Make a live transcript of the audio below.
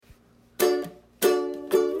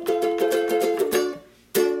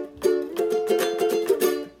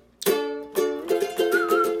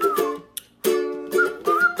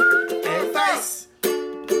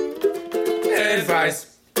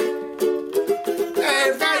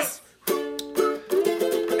Advice!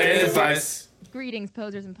 Advice! Greetings,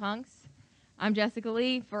 posers and punks. I'm Jessica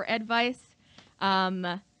Lee for Advice.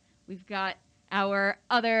 We've got our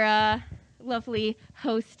other lovely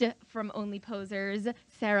host from Only Posers,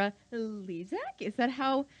 Sarah Lezak. Is that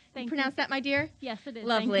how you pronounce that, my dear? Yes, it is.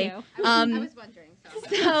 Lovely. Thank you. I was wondering.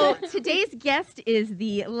 So today's guest is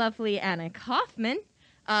the lovely Anna Kaufman,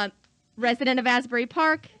 resident of Asbury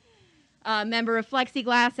Park, member of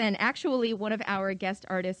Flexiglass, and actually one of our guest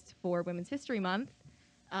artists for Women's History Month.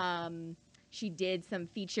 She did some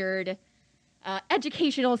featured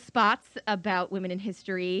educational spots about women in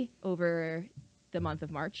history over the month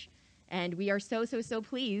of March. And we are so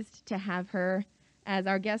pleased to have her as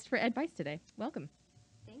our guest for Advice today. Welcome.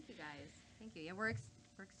 Thank you, guys. Thank you. Yeah, we're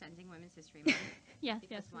extending Women's History Month. Yes,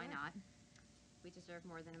 because why not? We deserve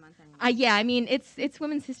more than a month anyway. Yeah, I mean, it's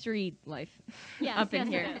Women's History life up in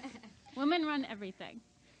here. It is. Women run everything.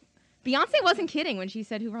 Beyonce wasn't kidding when she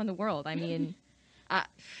said who run the world. I mean,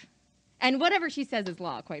 and whatever she says is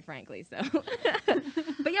law, quite frankly. So,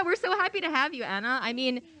 but yeah, we're so happy to have you, Anna. I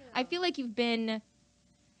mean, I feel like you've been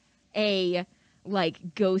a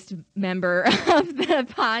ghost member of the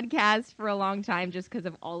podcast for a long time just because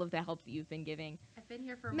of all of the help that you've been giving. I've been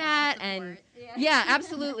here for Matt and yeah,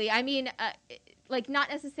 absolutely. I mean, not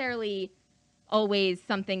necessarily always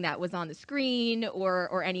something that was on the screen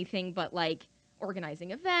or anything, but like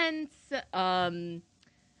organizing events. And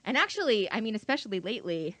actually, I mean, especially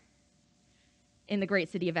lately in the great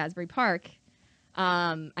city of Asbury Park,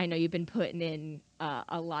 I know you've been putting in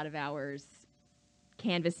a lot of hours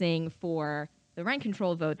canvassing for the rent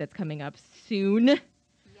control vote that's coming up soon. Yes.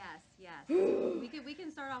 we can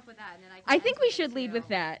start off with that, and then I think we should lead with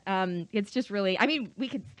that. It's just really, I mean, we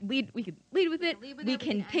could lead with it. We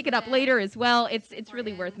can pick it up later as well. It's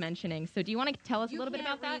really worth mentioning. So do you want to tell us a little bit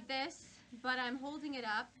about that? You can't read this, but I'm holding it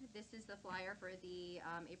up. This is the flyer for the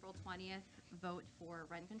April 20th vote for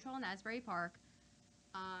rent control in Asbury Park.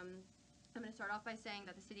 I'm going to start off by saying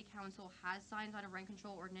that the City Council has signed on a rent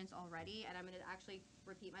control ordinance already, and I'm going to actually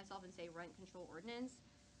repeat myself and say rent control ordinance.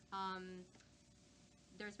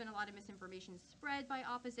 There's been a lot of misinformation spread by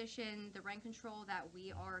opposition. The rent control that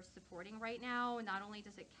we are supporting right now, not only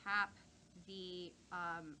does it cap the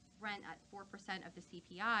rent at 4% of the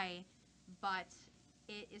CPI, but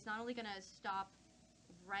it is not only going to stop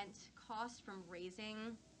rent costs from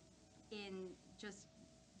raising in just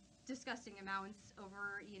disgusting amounts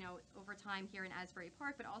over time here in Asbury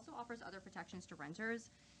Park, but also offers other protections to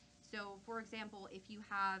renters. So, for example, if you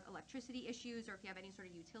have electricity issues or if you have any sort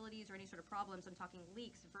of utilities or any sort of problems, I'm talking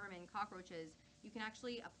leaks, vermin, cockroaches, you can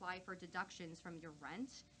actually apply for deductions from your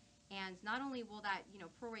rent. And not only will that,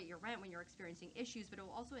 prorate your rent when you're experiencing issues, but it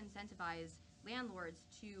will also incentivize landlords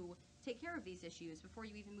to take care of these issues before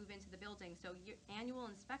you even move into the building. So your annual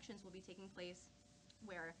inspections will be taking place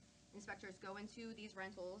where inspectors go into these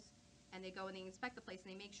rentals and they go and they inspect the place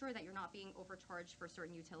and they make sure that you're not being overcharged for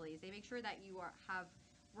certain utilities. They make sure that you have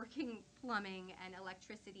working plumbing and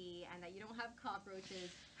electricity and that you don't have cockroaches.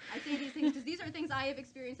 I say these things because these are things I have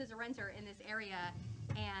experienced as a renter in this area.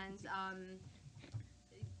 And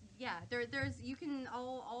there's you can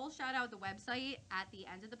I'll shout out the website at the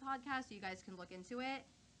end of the podcast so you guys can look into it.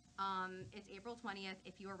 It's April 20th.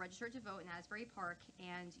 If you are registered to vote in Asbury Park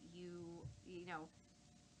and you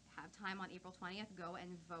have time on April 20th, go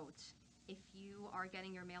and vote. If you are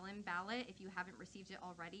getting your mail-in ballot, if you haven't received it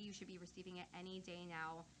already, you should be receiving it any day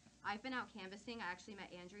now. I've been out canvassing. I actually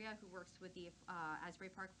met Andrea, who works with the Asbury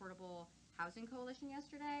Park Affordable Housing Coalition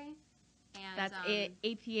yesterday. And that's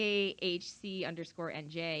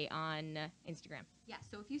APAHC_NJ on Instagram. Yeah,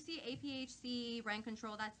 so if you see APHC rent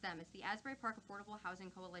control, that's them. It's the Asbury Park Affordable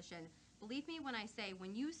Housing Coalition. Believe me when I say,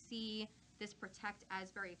 when you see this Protect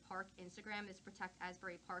Asbury Park Instagram, this Protect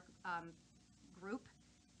Asbury Park group,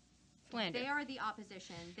 slander. They are the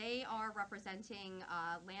opposition. They are representing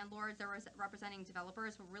landlords. They're representing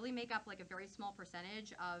developers who really make up like a very small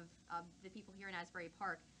percentage of the people here in Asbury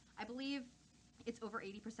Park. I believe it's over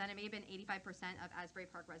 80%. It may have been 85% of Asbury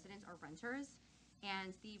Park residents are renters.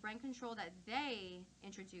 And the rent control that they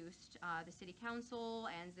introduced, the city council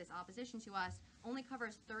and this opposition to us, only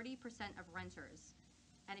covers 30% of renters.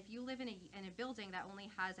 And if you live in a building that only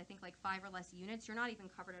has, I think, like 5 or less units, you're not even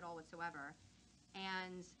covered at all whatsoever.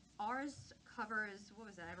 And ours covers, what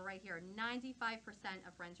was that? I have it right here, 95%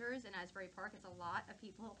 of renters in Asbury Park. It's a lot of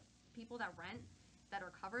people that rent that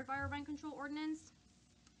are covered by our rent control ordinance.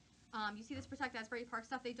 You see this Protect Asbury Park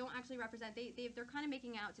stuff. They don't actually represent, they're kind of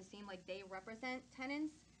making out to seem like they represent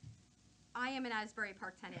tenants. I am an Asbury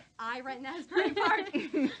Park tenant. I rent in Asbury Park.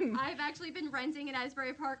 I've actually been renting in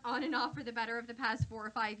Asbury Park on and off for the better of the past 4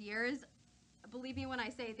 or 5 years. believe me when I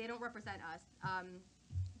say they don't represent us.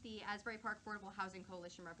 The Asbury Park Affordable Housing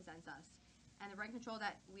Coalition represents us. And the rent control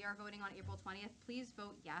that we are voting on April 20th, please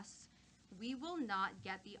vote yes. We will not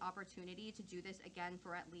get the opportunity to do this again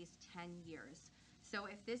for at least 10 years. So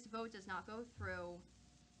if this vote does not go through,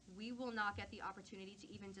 we will not get the opportunity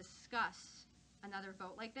to even discuss another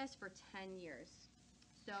vote like this for 10 years.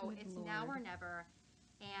 So Good it's Lord. now or never.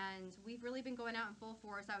 And we've really been going out in full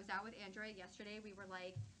force. I was out with Andrea yesterday. We were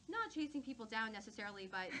like, not chasing people down necessarily,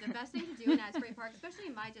 but the best thing to do in Asbury Park, especially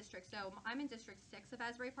in my district. So I'm in District 6 of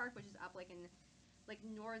Asbury Park, which is up like in like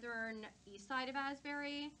northern east side of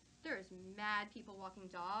Asbury. There's mad people walking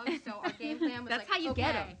dogs. So our game plan was That's like, how you okay,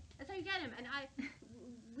 get 'em. That's how you get them. And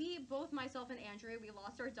we both, myself and Andrea, we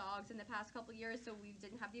lost our dogs in the past couple years, so we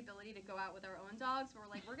didn't have the ability to go out with our own dogs. But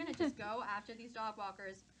we're like, we're gonna just go after these dog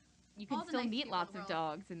walkers. You can All the still nice meet people in lots the of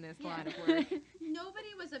world. dogs in this Yeah. line of work.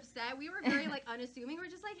 Nobody was upset. We were very like unassuming. We're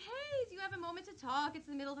just like, hey, do you have a moment to talk? It's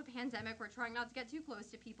the middle of a pandemic. We're trying not to get too close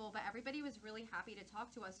to people, but everybody was really happy to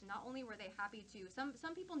talk to us. So not only were they happy to,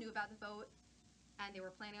 some people knew about the vote and they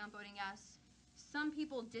were planning on voting yes. Some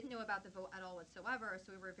people didn't know about the vote at all whatsoever,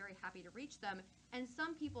 so we were very happy to reach them. And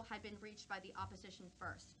some people had been reached by the opposition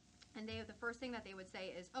first. And the first thing that they would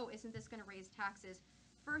say is, oh, isn't this going to raise taxes?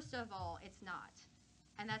 First of all, it's not.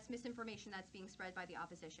 And that's misinformation that's being spread by the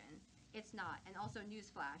opposition. It's not. And also,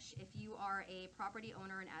 newsflash, if you are a property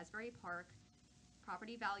owner in Asbury Park,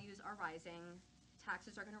 property values are rising,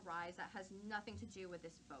 taxes are going to rise. That has nothing to do with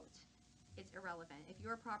this vote. It's irrelevant. If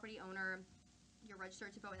you're a property owner, you're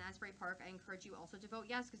registered to vote in Asbury Park, I encourage you also to vote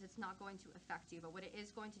yes, because it's not going to affect you. But what it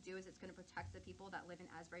is going to do is it's going to protect the people that live in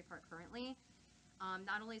Asbury Park currently.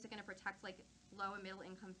 Not only is it going to protect like low and middle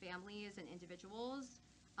income families and individuals,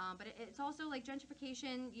 but it's also like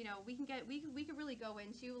gentrification. You know, we could really go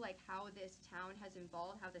into like how this town has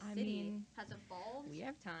evolved, how the city has evolved. We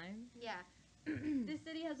have time. Yeah, this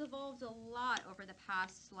city has evolved a lot over the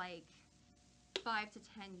past like 5 to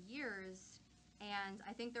 10 years. And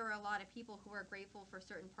I think there are a lot of people who are grateful for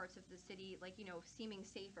certain parts of the city, like, you know, seeming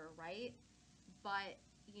safer, right? But,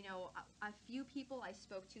 you know, a few people I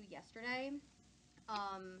spoke to yesterday,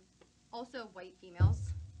 also white females,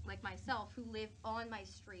 like myself, who live on my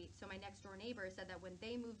street. So my next door neighbor said that when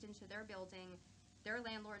they moved into their building, their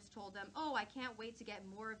landlords told them, oh, I can't wait to get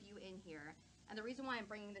more of you in here. And the reason why I'm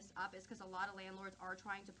bringing this up is because a lot of landlords are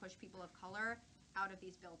trying to push people of color out of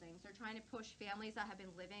these buildings. They're trying to push families that have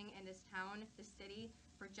been living in this town, this city,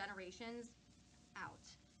 for generations out.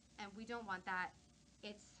 And we don't want that.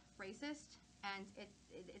 It's racist, and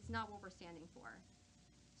it's not what we're standing for.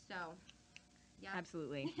 So, yeah.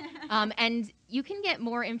 Absolutely. And you can get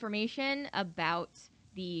more information about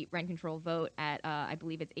the rent control vote at, I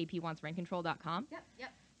believe it's apwantsrentcontrol.com.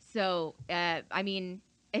 Yep. So, I mean,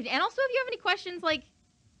 and also if you have any questions, like,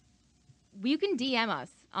 you can DM us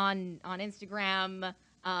on Instagram.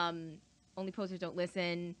 Only Posters Don't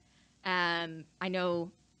Listen. I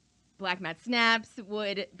know Black Matt Snaps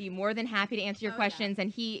would be more than happy to answer your questions, and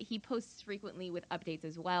he posts frequently with updates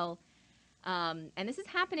as well. And this is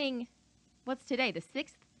happening, what's today, the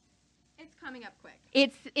 6th? It's coming up quick.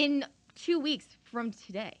 It's in 2 weeks from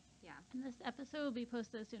today. Yeah. And this episode will be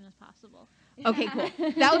posted as soon as possible. Okay, cool.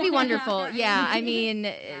 That would be wonderful. Yeah, I mean,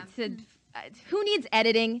 who needs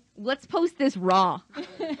editing? Let's post this raw.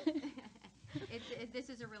 This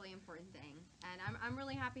is a really important thing, and I'm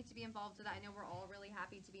really happy to be involved with it. I know we're all really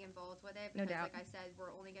happy to be involved with it because, No doubt. like I said,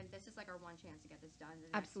 we're only going. This is like our one chance to get this done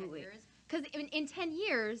in the Absolutely. next 10 years. Because in 10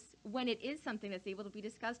 years, when it is something that's able to be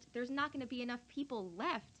discussed, there's not going to be enough people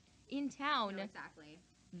left in town No, exactly.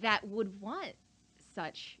 that would want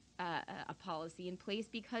such a policy in place,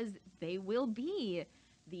 because they will be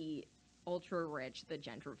the ultra rich, the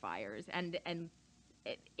gentrifiers, and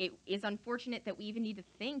it is unfortunate that we even need to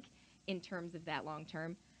think in terms of that long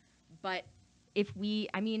term. But if we,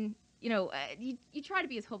 I mean, you know, you try to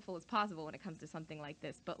be as hopeful as possible when it comes to something like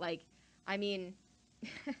this, but like, I mean.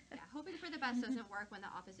 Yeah, hoping for the best doesn't work when the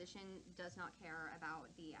opposition does not care about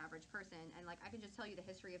the average person. And like, I can just tell you the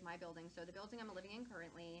history of my building. So the building I'm living in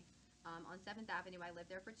currently, on 7th Avenue, I lived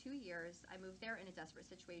there for 2 years. I moved there in a desperate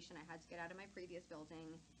situation. I had to get out of my previous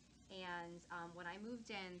building. And when I moved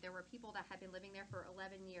in, there were people that had been living there for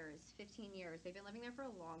 11 years, 15 years. They've been living there for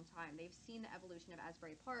a long time. They've seen the evolution of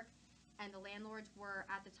Asbury Park, and the landlords were,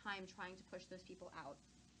 at the time, trying to push those people out.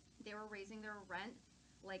 They were raising their rent,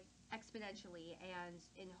 like, exponentially, and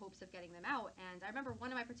in hopes of getting them out. And I remember one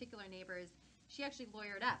of my particular neighbors, she actually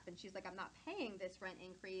lawyered up, and she's like, I'm not paying this rent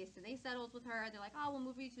increase. And they settled with her. They're like, oh, we'll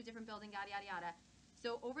move you to a different building, yada, yada, yada.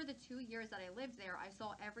 So over the 2 years that I lived there, I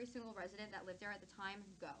saw every single resident that lived there at the time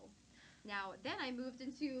go. Now, then I moved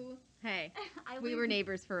into. Hey, I we lived were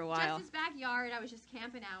neighbors for a while. Just his backyard. I was just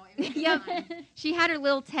camping out. It was Yep. fun. She had her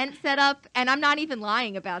little tent set up, and I'm not even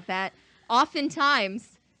lying about that.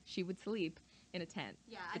 Oftentimes, she would sleep in a tent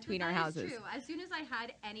Yeah, between that our is houses. True. As soon as I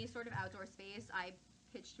had any sort of outdoor space, I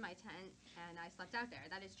pitched my tent and I slept out there.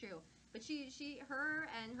 That is true. But her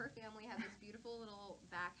and her family had this beautiful little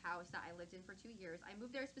back house that I lived in for 2 years. I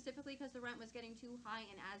moved there specifically because the rent was getting too high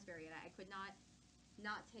in Asbury, and I could not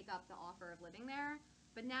take up the offer of living there.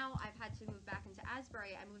 But now I've had to move back into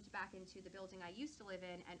Asbury. I moved back into the building I used to live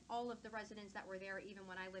in, and all of the residents that were there, even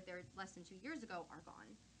when I lived there less than 2 years ago, are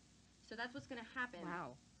gone. So that's what's going to happen.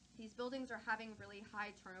 Wow. These buildings are having really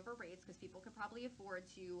high turnover rates because people could probably afford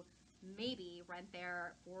to maybe rent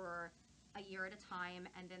there for a year at a time,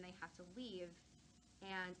 and then they have to leave.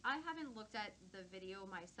 And I haven't looked at the video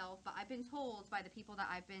myself, but I've been told by the people that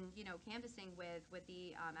I've been, canvassing with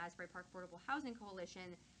the Asbury Park Affordable Housing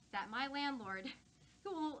Coalition, that my landlord,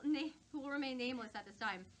 who will remain nameless at this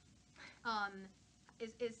time,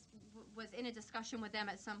 was in a discussion with them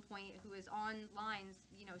at some point, who is on lines,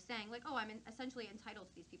 saying like, oh, I'm essentially entitled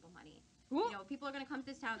to these people money. People are going to come to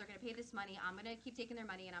this town, they're going to pay this money, I'm going to keep taking their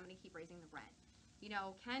money, and I'm going to keep raising the rent.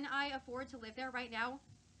 Can I afford to live there right now?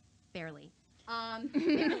 Barely.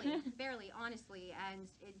 Barely, honestly. And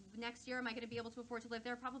next year, am I going to be able to afford to live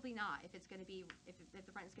there? Probably not. If it's going to be, if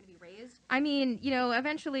the rent is going to be raised. I mean,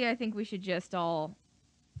 eventually I think we should just all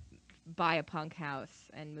buy a punk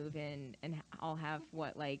house and move in and all have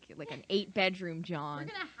like an 8-bedroom John. We're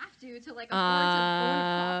gonna have to afford to own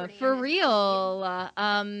a property. For real.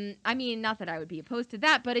 I mean, not that I would be opposed to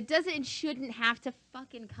that, but it shouldn't have to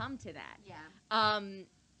fucking come to that. Yeah.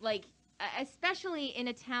 Especially in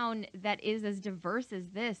a town that is as diverse as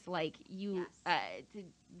this,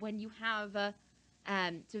 when you have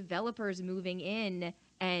developers moving in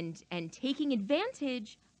and taking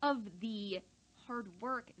advantage of the hard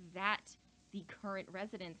work that the current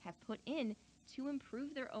residents have put in to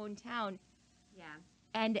improve their own town. Yeah.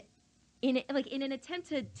 And in an attempt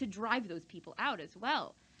to drive those people out as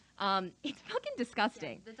well. It's fucking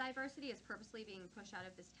disgusting. Yeah, the diversity is purposely being pushed out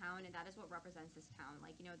of this town, and that is what represents this town.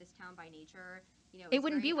 This town by nature, it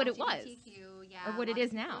wouldn't be what it was, yeah, or what it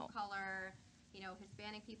is now. Color,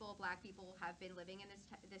 Hispanic people, Black people have been living in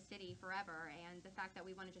this city forever, and the fact that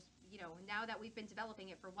we want to just, now that we've been developing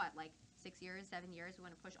it for 6 years, 7 years, we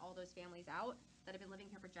want to push all those families out that have been living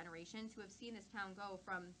here for generations, who have seen this town go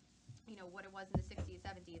from, what it was in the 60s,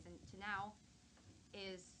 70s, and to now,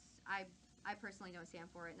 I personally don't stand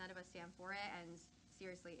for it. None of us stand for it. And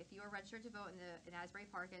seriously, if you are registered to vote in Asbury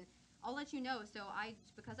Park, and I'll let you know. So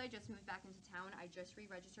because I just moved back into town, I just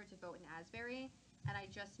re-registered to vote in Asbury, and I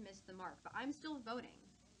just missed the mark. But I'm still voting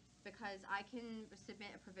because I can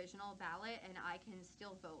submit a provisional ballot and I can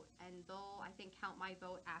still vote. And they'll, I think, count my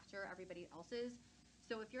vote after everybody else's.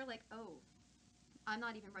 So if you're like, oh, I'm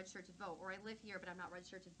not even registered to vote, or I live here but I'm not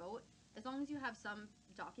registered to vote, as long as you have some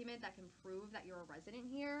document that can prove that you're a resident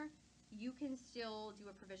here, you can still do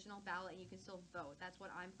a provisional ballot and you can still vote. That's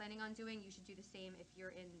what I'm planning on doing. You should do the same if you're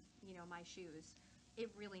in, my shoes.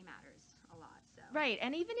 It really matters a lot. So. Right,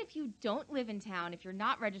 and even if you don't live in town, if you're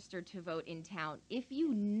not registered to vote in town, if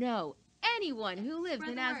you know anyone who lives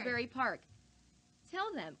in Asbury Park,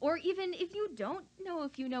 tell them. Or even if you don't know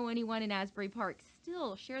if you know anyone in Asbury Park,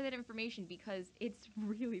 still share that information, because it's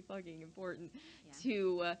really fucking important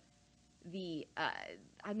to the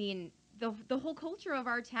whole culture of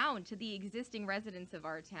our town, to the existing residents of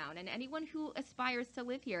our town, and anyone who aspires to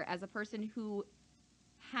live here as a person who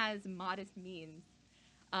has modest means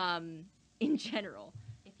in general.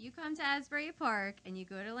 If you come to Asbury Park and you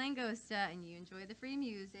go to Langosta and you enjoy the free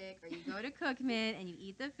music, or you go to Cookman and you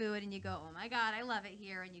eat the food and you go, oh my God, I love it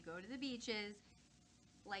here, and you go to the beaches,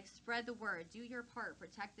 spread the word, do your part,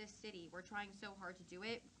 protect this city. We're trying so hard to do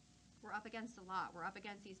it. We're up against a lot. We're up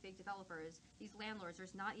against these big developers, these landlords.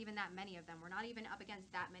 There's not even that many of them. We're not even up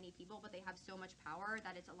against that many people, but they have so much power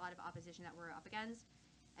that it's a lot of opposition that we're up against.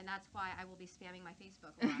 And that's why I will be spamming my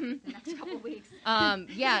Facebook a lot the next couple weeks. Anna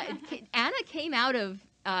came out of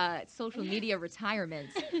social media retirement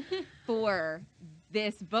for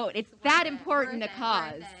this vote. It's that important a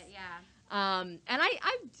cause. Worth it, yeah. And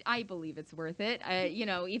I believe it's worth it.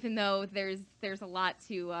 Even though there's a lot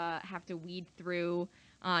to have to weed through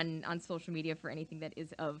on social media for anything that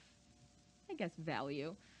is of, I guess,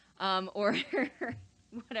 value, or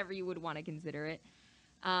whatever you would want to consider it.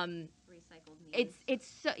 Recycled news. It's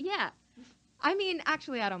so, yeah. I mean,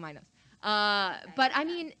 actually, I don't mind those. But I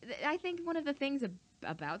mean, I think one of the things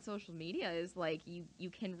about social media is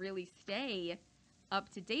you can really stay up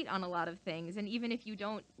to date on a lot of things, and even if you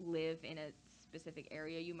don't live in a specific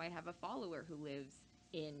area, you might have a follower who lives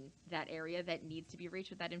in that area that needs to be reached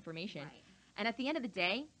with that information. Right. And at the end of the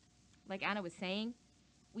day, like Anna was saying,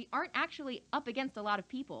 we aren't actually up against a lot of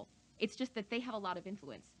people. It's just that they have a lot of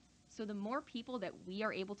influence. So the more people that we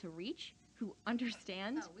are able to reach who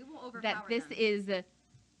understand Oh, we will overpower that this them. is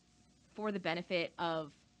for the benefit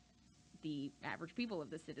of the average people, of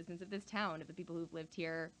the citizens of this town, of the people who've lived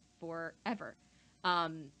here forever,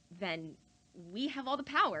 then we have all the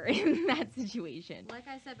power in that situation. Like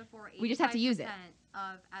I said before, We just have to use it.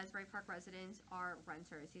 85% of Asbury Park residents are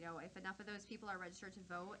renters. You know, if enough of those people are registered to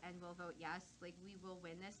vote and will vote yes, like, we will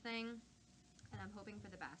win this thing. And I'm hoping for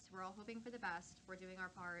the best. We're all hoping for the best. We're doing our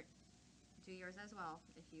part. Do yours as well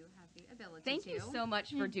if you have the ability Thank to. you so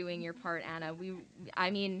much for doing your part, Anna. I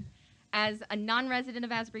mean, as a non-resident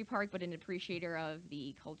of Asbury Park, but an appreciator of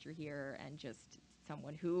the culture here and just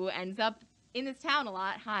someone who ends up in this town a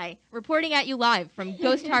lot. Hi, reporting at you live from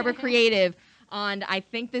Ghost Harbor Creative on, I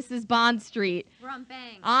think this is Bond Street. We're on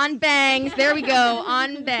Bangs. On Bangs, there we go,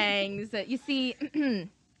 on Bangs. You see,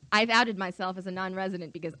 I've outed myself as a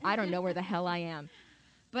non-resident because I don't know where the hell I am.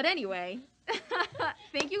 But anyway,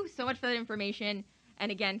 thank you so much for that information.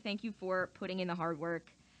 And again, thank you for putting in the hard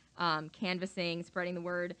work, canvassing, spreading the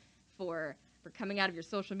word, for coming out of your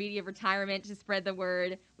social media retirement to spread the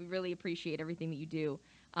word. We really appreciate everything that you do.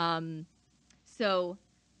 So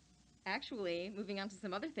actually, moving on to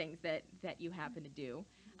some other things that you happen to do,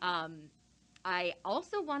 I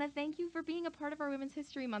also want to thank you for being a part of our Women's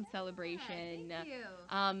History Month celebration. Thank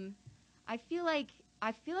you. I feel like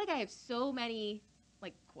I have so many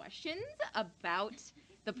questions about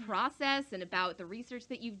the process and about the research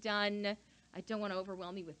that you've done. I don't want to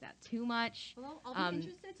overwhelm you with that too much. Well, I'll be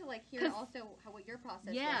interested to hear 'cause- also what your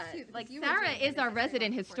process Yeah, was too. because like you were Sarah doing is Women's our History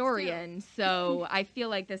resident Month, of course, too. historian, so I feel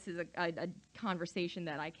like this is a conversation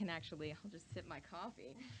that I can actually. I'll just sip my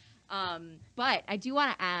coffee. But I do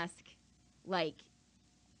want to ask,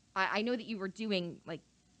 I know that you were doing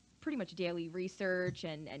pretty much daily research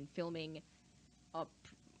and filming up.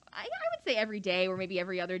 I would say every day or maybe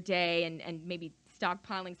every other day, and maybe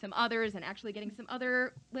stockpiling some others and actually getting some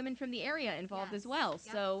other women from the area involved as Yes. well.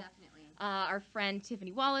 Yep, So definitely. our friend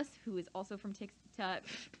Tiffany Wallace, who is also from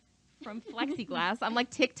from Flexiglass. I'm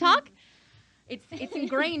like, TikTok? It's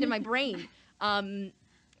ingrained in my brain. From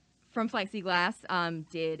Flexiglass,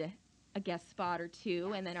 did a guest spot or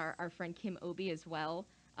two, and then our friend Kim Obi as well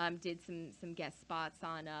did some guest spots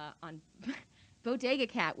on Bodega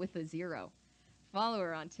Cat with a 0. Follow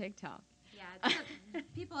her on TikTok. Yeah,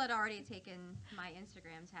 people had already taken my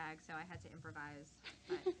Instagram tag, so I had to improvise,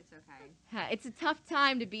 but it's okay. It's a tough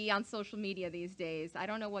time to be on social media these days. I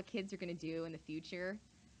don't know what kids are going to do in the future.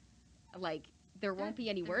 There won't be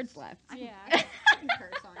any words left. Yeah. I can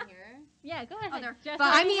curse on here. Yeah, go ahead. they're Just fun.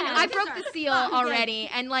 like I mean, that. I Kids broke are the seal fun. already,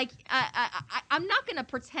 and I'm not going to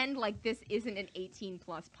pretend like this isn't an 18+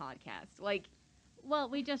 podcast. Well,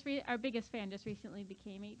 we just our biggest fan just recently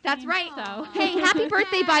became 18. That's right. So Hey, happy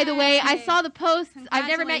birthday, by the way. I Yay. saw the posts. I've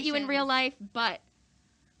never met you in Congratulations. real life, but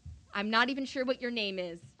I'm not even sure what your name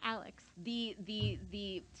is. Alex. The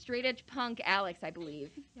straight edge punk Alex, I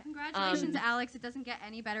believe. Congratulations, Alex. It doesn't get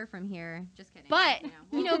any better from here. Just kidding. But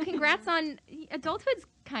you know. congrats on adulthood's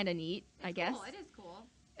kind of neat, I It's guess. cool. It is cool.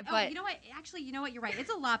 But you know what? Actually, you know what? You're right.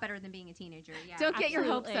 It's a lot better than being a teenager. Yeah. don't get your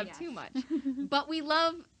hopes absolutely, up yes. too much. But we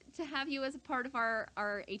love to have you as a part of our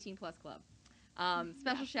 18+ club.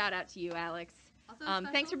 Special shout out to you, Alex. Also,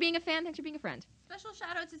 Thanks for being a fan. Thanks for being a friend. special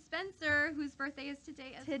shout out to Spencer, whose birthday is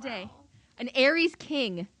today as Today. well. An Aries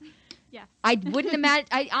king. Yes. I wouldn't imagine.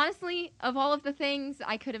 I honestly, of all of the things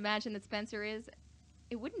I could imagine that Spencer is,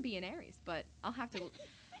 it wouldn't be an Aries. But I'll have to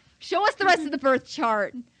show us the rest of the birth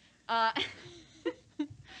chart.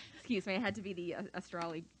 Excuse me, I had to be the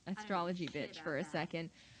astrology shit bitch about for a that. second.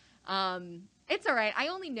 It's all right. I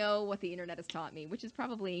only know what the internet has taught me, which is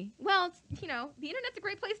probably the internet's a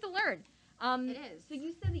great place to learn. It is. So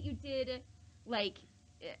you said that you did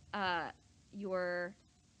your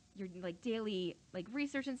daily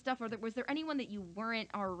research and stuff, or was there anyone that you weren't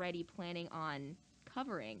already planning on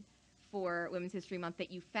covering for Women's History Month that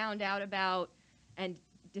you found out about and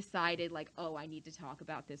decided oh, I need to talk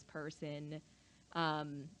about this person?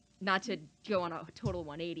 Not to go on a total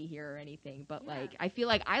 180 here or anything, but Yeah. I feel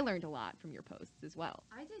like I learned a lot from your posts as well.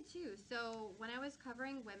 I did too. So when I was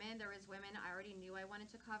covering women, there was women I already knew I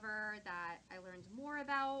wanted to cover that I learned more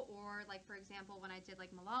about. Or for example, when I did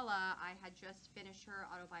Malala, I had just finished her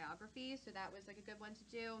autobiography, so that was a good one to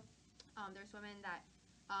do. There's women that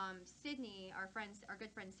Sydney, our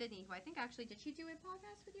good friend Sydney, who I think actually did she do a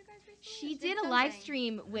podcast with you guys recently? She did a live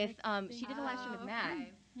stream with Matt.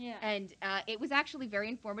 Okay. Yeah. And it was actually very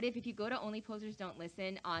informative. If you go to Only Posers Don't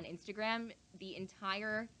Listen on Instagram, the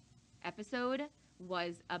entire episode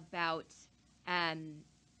was about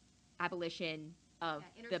abolition of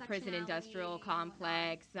the prison industrial intersectionality and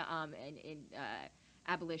complex, and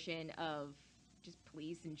abolition of just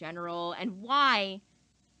police in general, and why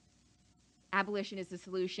abolition is the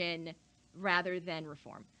solution rather than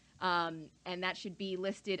reform. And that should be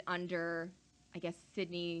listed under, I guess,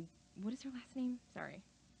 Sydney. What is her last name? Sorry.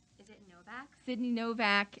 Is it Novak? Sydney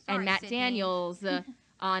Novak Sorry, and Matt Sydney. Daniels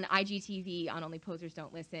on IGTV on Only Posers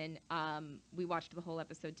Don't Listen. We watched the whole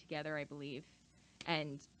episode together, I believe,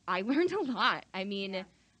 and I learned a lot. I mean,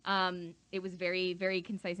 it was very, very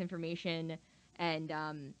concise information,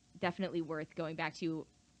 and definitely worth going back to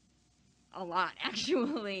a lot,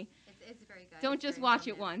 actually. It's very good. Don't It's just very watch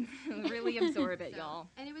it informative. once. Really absorb it, So- y'all.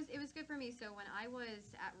 And it was good for me. So when I was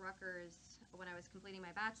at Rutgers, when I was completing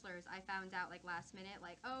my bachelor's, I found out like last minute,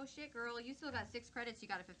 like, oh shit, girl, you still got 6 credits you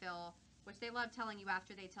got to fulfill, which they love telling you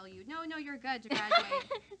after they tell you, no, you're good to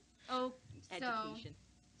graduate. Oh, Education.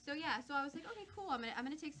 So yeah, so I was like, okay, cool. I'm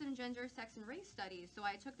gonna take some gender, sex, and race studies. So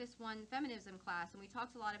I took this one feminism class, and we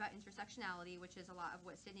talked a lot about intersectionality, which is a lot of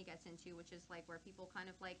what Sydney gets into, which is like where people kind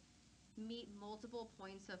of like meet multiple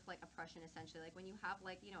points of like oppression, essentially. Like when you have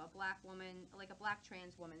like, you know, a black woman, like a black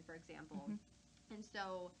trans woman, for example. And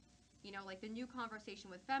so, you know, like the new conversation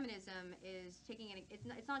with feminism is taking in,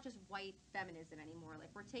 it's not just white feminism anymore. Like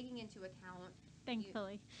we're taking into account.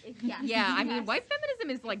 Thankfully. Yeah, I mean, Yes. white feminism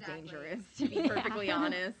is like Exactly. dangerous, to be perfectly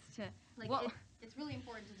honest. Like Well- it's really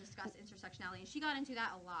important to discuss intersectionality, and she got into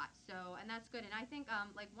that a lot. So, and that's good. And I think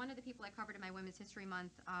like one of the people I covered in my Women's History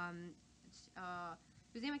Month,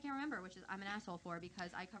 whose name I can't remember, which is I'm an asshole for because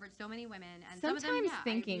I covered so many women, and some of Sometimes them,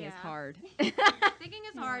 thinking is yeah. hard. thinking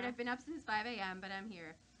is hard. Yeah. I've been up since 5 a.m., but I'm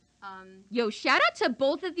here. Yo, shout out to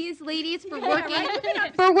both of these ladies for Yeah, working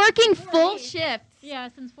right? for working Before full me. shifts. Yeah,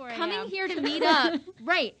 since 4 a.m. Coming here to meet up,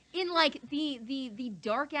 right, in like the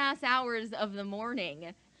dark ass hours of the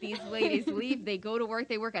morning. These ladies leave, they go to work,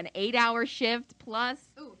 they work an 8-hour shift plus,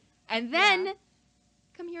 Ooh. and then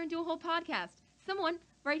come here and do a whole podcast. Someone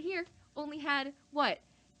right here only had what?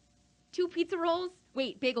 2 pizza rolls?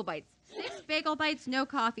 Wait, bagel bites. 6 bagel bites, no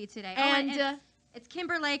coffee today. And it's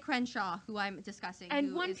Kimberly Crenshaw who I'm discussing. and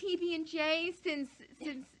who one is- PB&J since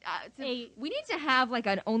 8. we need to have like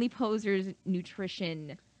an Only Posers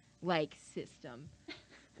nutrition like system.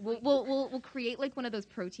 We'll create like one of those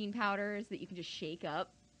protein powders that you can just shake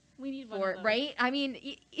up We need one for of those. right. I mean,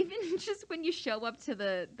 even just when you show up to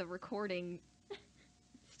the recording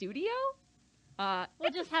studio, We'll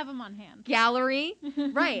just have them on hand. gallery,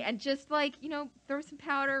 right, and just like throw some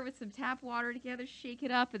powder with some tap water together, shake it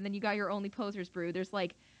up, and then you got your Only Posers brew. There's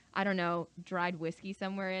like I don't know, dried whiskey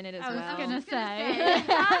somewhere in it as I was well. gonna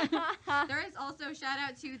say. There is also shout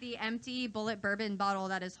out to the empty bullet bourbon bottle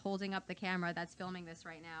that is holding up the camera that's filming this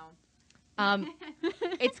right now.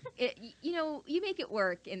 You make it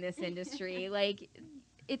work in this industry. Like,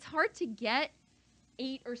 it's hard to get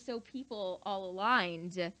 8 or so people all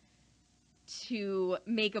aligned to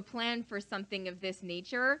make a plan for something of this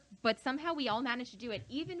nature, but somehow we all manage to do it,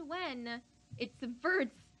 even when it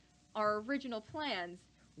subverts our original plans.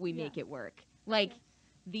 We make Yeah. it work. Like Yes.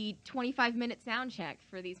 the 25-minute sound check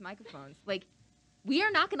for these microphones. Like, we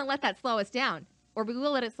are not going to let that slow us down, or we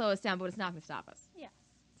will let it slow us down, but it's not going to stop us. Yes.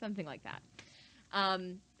 Something like that.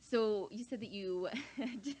 So you said that you,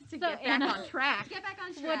 just to So, get back Anna- on track, Get back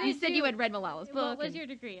on What track. you did said you you- had read Malala's book. What was and- your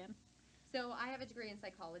degree in? So I have a degree in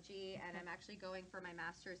psychology, and I'm actually going for my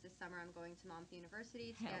master's this summer. I'm going to Monmouth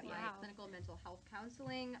University to Hell get my yeah. clinical mental health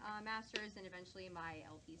counseling master's, and eventually my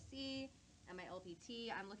LPC and my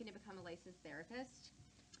LPT. I'm looking to become a licensed therapist,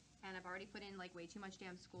 and I've already put in like way too much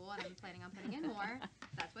damn school, and I'm planning on putting in more.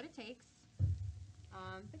 That's what it takes.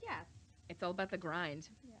 But yeah, It's all about the grind.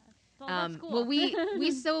 Yeah. It's all about school. Well,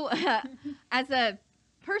 we so as a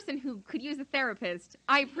person who could use a therapist,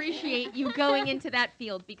 I appreciate you going into that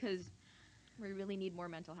field because we really need more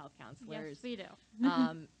mental health counselors Yes, we do.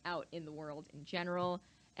 out in the world in general.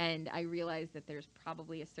 And I realize that there's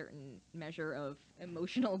probably a certain measure of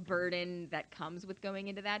emotional burden that comes with going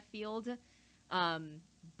into that field.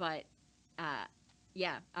 But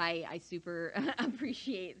yeah, I super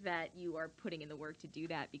appreciate that you are putting in the work to do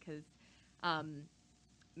that because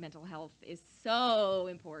mental health is so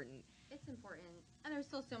important. it's important, and there's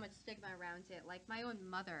still so much stigma around it. Like my own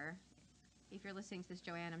mother. If you're listening to this,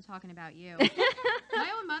 Joanne, I'm talking about you. My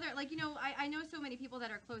own mother, like, I know so many people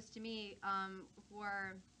that are close to me who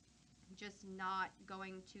are just not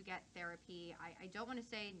going to get therapy. I don't want to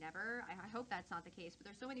say never. I hope that's not the case, but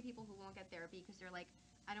there's so many people who won't get therapy because they're like,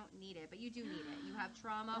 I don't need it, but you do need it. You have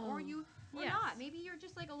trauma, Oh, or you or yes. not. Maybe you're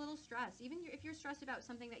just like a little stressed. Even if you're stressed about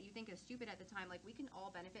something that you think is stupid at the time, like we can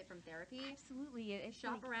all benefit from therapy. Absolutely. It's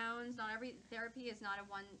Shop like, around. Not every therapy is not a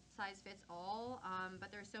one size fits all.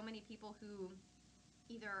 But there's so many people who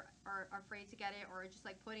either are afraid to get it or just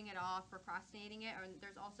like putting it off, procrastinating it. And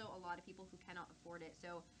there's also a lot of people who cannot afford it.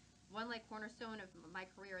 So one like cornerstone of my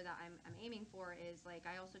career that I'm aiming for is like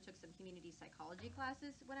I also took some community psychology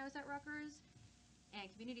classes when I was at Rutgers. And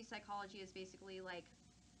community psychology is basically like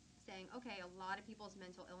saying, okay, a lot of people's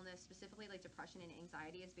mental illness, specifically like depression and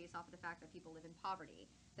anxiety, is based off of the fact that people live in poverty,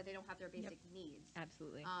 that they don't have their basic needs.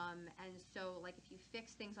 absolutely. And so, like, if you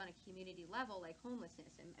fix things on a community level, like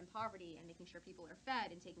homelessness and poverty, and making sure people are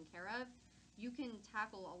fed and taken care of, you can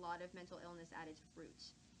tackle a lot of mental illness at its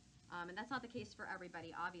root. And that's not the case for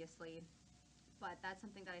everybody, obviously, but that's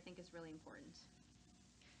something that I think is really important.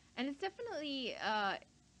 And it's definitely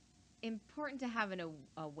important to have an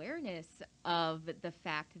awareness of the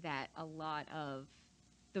fact that a lot of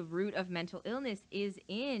the root of mental illness is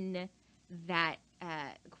in that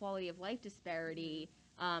quality of life disparity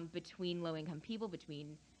between low income people,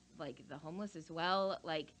 between like the homeless as well.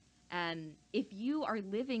 Like, if you are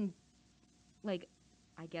living, like,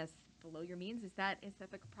 I guess below your means, is that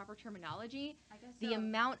the proper terminology? I guess The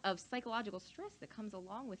amount of psychological stress that comes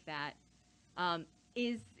along with that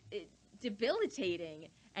is debilitating,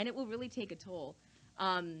 and it will really take a toll.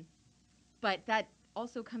 But that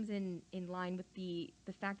also comes in line with the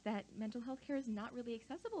fact that mental health care is not really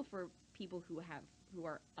accessible for people who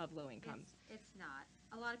are of low incomes. It's not.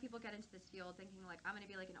 A lot of people get into this field thinking like I'm going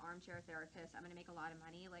to be like an armchair therapist. I'm going to make a lot of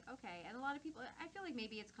money. Like, okay. And a lot of people, I feel like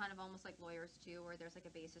maybe it's kind of almost like lawyers too, where there's like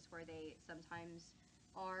a basis where they sometimes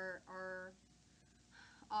are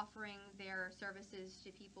offering their services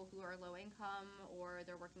to people who are low income, or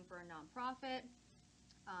they're working for a nonprofit.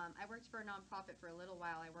 I worked for a nonprofit for a little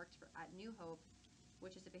while. I worked at New Hope,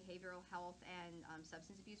 which is a behavioral health and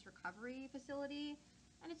substance abuse recovery facility.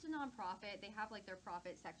 And it's a nonprofit. They have like their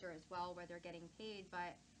profit sector as well where they're getting paid.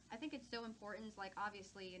 But I think it's so important. Like,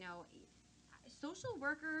 obviously, you know, social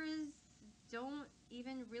workers don't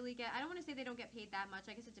even really get, I don't want to say they don't get paid that much.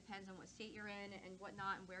 I guess it depends on what state you're in and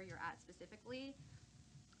whatnot and where you're at specifically.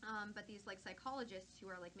 But these like psychologists who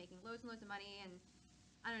are like making loads and loads of money, and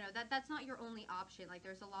I don't know, that's not your only option. Like,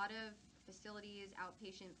 there's a lot of facilities,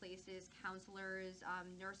 outpatient places, counselors,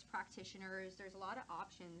 nurse practitioners. There's a lot of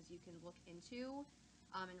options you can look into,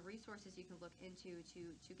 and resources you can look into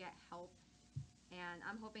to get help. And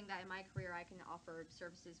I'm hoping that in my career I can offer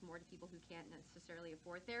services more to people who can't necessarily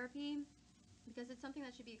afford therapy, because it's something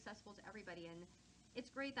that should be accessible to everybody. And it's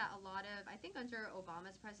great that a lot of, I think under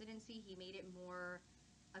Obama's presidency, he made it more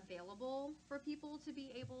available for people to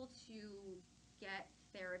be able to get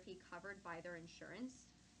therapy covered by their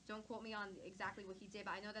insurance. Don't quote me on exactly what he did,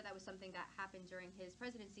 but I know that that was something that happened during his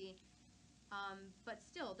presidency. But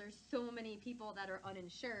still, there's so many people that are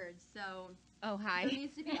uninsured, so Oh, hi. there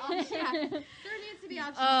needs to be options. Yeah, there needs to be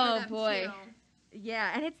options Oh, for them boy. too.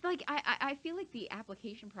 Yeah, and it's like I feel like the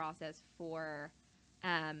application process for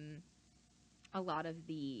a lot of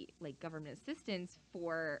the like government assistance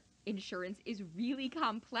for insurance is really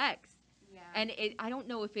complex. Yeah. And I don't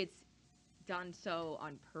know if it's done so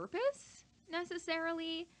on purpose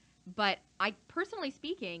necessarily, but I personally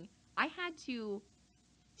speaking, I had to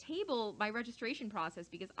table my registration process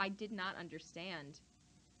because I did not understand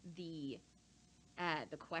the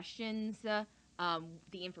questions,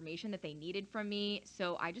 the information that they needed from me.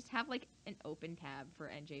 So I just have like an open tab for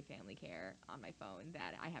NJ Family Care on my phone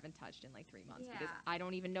that I haven't touched in like 3 months because Yeah. I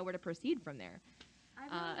don't even know where to proceed from there. I've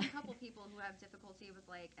known a couple people who have difficulty with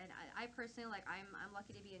like, and I personally like I'm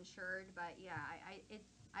lucky to be insured, but yeah,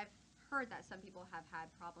 I've heard that some people have had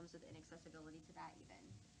problems with inaccessibility to that even.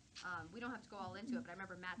 We don't have to go all into it, but I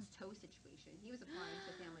remember Matt's toe situation. He was applying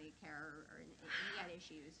to family care, and he had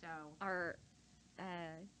issues. So Our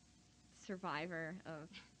survivor of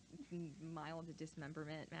mild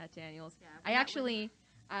dismemberment, Matt Daniels. yeah, I actually,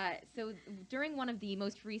 so during one of the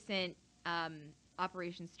most recent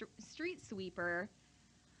Operation Street Sweeper,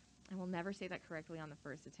 I will never say that correctly on the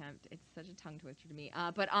first attempt. It's such a tongue twister to me.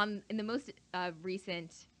 But in the most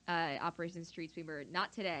recent Operation Street Sweeper,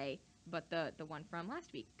 not today, but the one from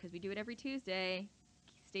last week, because we do it every Tuesday.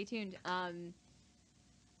 Stay tuned. In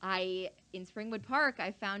Springwood Park,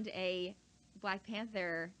 I found a Black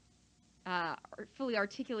Panther fully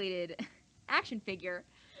articulated action figure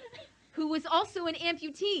who was also an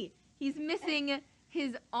amputee. He's missing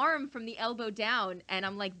his arm from the elbow down, and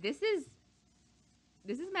I'm like, this is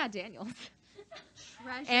Matt Daniels.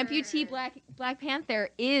 treasure. Amputee Black Panther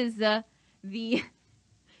is the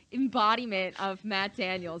embodiment of Matt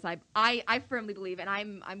Daniels. I firmly believe, and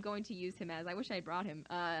I'm going to use him as. I wish I had brought him.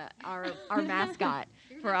 Our mascot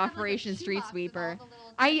You're for gonna have, like, a Operation Street shoebox with all Sweeper. the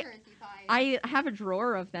little I- stickers you find. I have a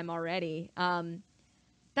drawer of them already.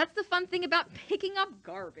 That's the fun thing about picking up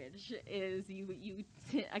garbage is you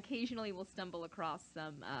occasionally will stumble across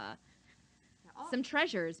some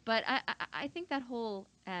treasures. But I think that whole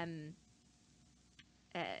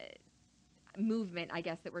movement, I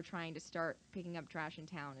guess, that we're trying to start picking up trash in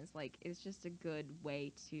town is just a good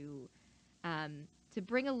way to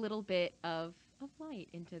bring a little bit of light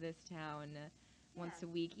into this town once Yeah.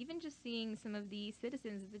 a week. Even just seeing some of the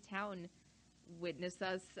citizens of the town witness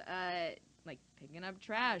us like picking up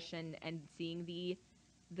trash and seeing the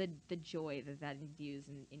joy that imbues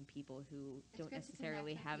in people who It's don't good to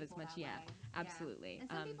necessarily connect with have as people much. that Yeah, way. absolutely. And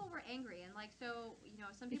some people were angry, and like, so, you know,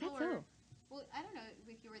 some Is people that were. so? Well, I don't know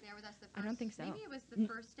if you were there with us the first. I don't think so. Maybe it was the Mm.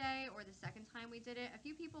 first day or the second time we did it. A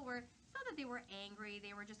few people were. It's not that they were angry;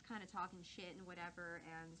 they were just kind of talking shit and whatever.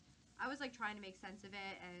 And I was like trying to make sense of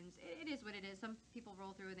it, and it is what it is. Some people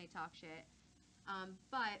roll through and they talk shit.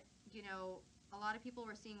 But you know, a lot of people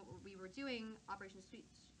were seeing what we were doing. Operation Street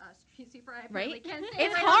Sweeper. I really Right? can't say it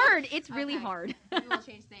It's right. hard. It's really Okay. hard. Maybe we'll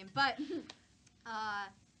change the name. But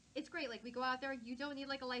it's great. Like, we go out there. You don't need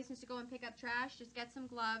like a license to go and pick up trash. Just get some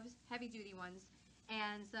gloves, heavy duty ones,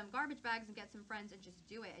 and some garbage bags, and get some friends and just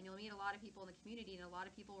do it. And you'll meet a lot of people in the community. And a lot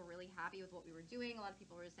of people were really happy with what we were doing. A lot of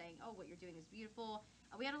people were saying, "Oh, what you're doing is beautiful."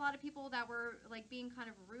 And we had a lot of people that were like being kind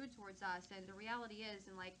of rude towards us. And the reality is,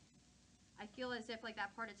 and like, I feel as if like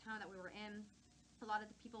that part of town that we were in, a lot of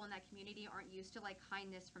the people in that community aren't used to like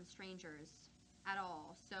kindness from strangers at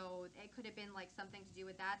all. So it could have been like something to do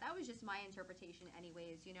with that. That was just my interpretation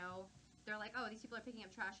anyways, you know. They're like, "Oh, these people are picking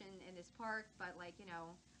up trash in this park," but like, you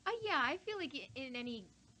know. Yeah, I feel like in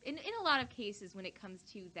a lot of cases when it comes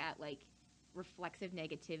to that like reflexive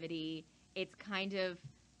negativity, it's kind of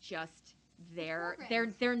just their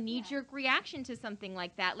programmed. knee-jerk reaction to something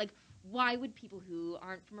like that. Like, why would people who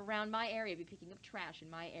aren't from around my area be picking up trash in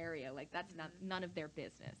my area? Like, that's none of their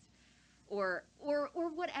business. Or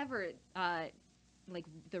whatever like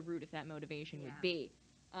the root of that motivation Yeah. would be.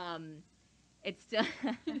 It's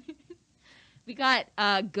we got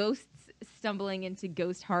ghosts stumbling into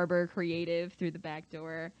Ghost Harbor Creative through the back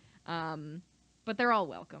door, but they're all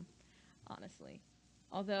welcome, honestly.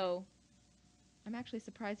 Although I'm actually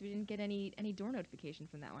surprised we didn't get any door notification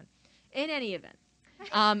from that one. In any event,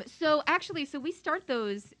 so we start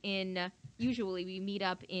those in. Usually we meet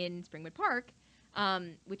up in Springwood Park,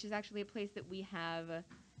 which is actually a place that we have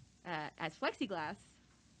as Flexiglass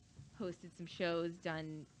hosted some shows,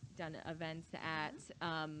 done events at.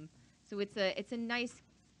 So it's a nice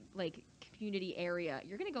like community area.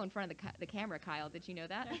 You're gonna go in front of the camera, Kyle. Did you know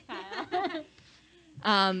that? There's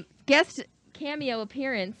Kyle. Guest cameo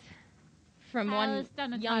appearance from Kyle one has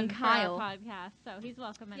done a young ton for our Kyle. podcast, so he's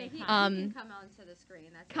welcome Yeah, he anytime. can come onto the screen.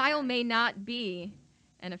 That's Kyle okay. may not be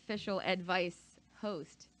an official advice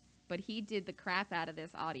host, but he did the crap out of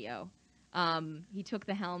this audio. He took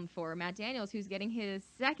the helm for Matt Daniels, who's getting his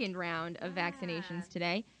second round of vaccinations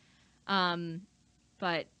today.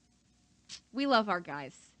 But we love our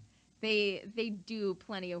guys. They do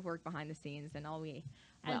plenty of work behind the scenes, and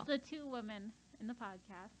As the two women in the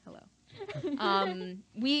podcast. hello.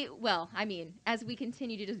 As we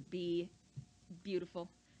continue to just be beautiful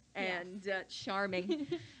and charming,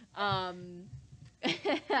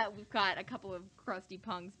 we've got a couple of crusty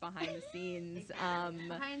punks behind the scenes. Exactly.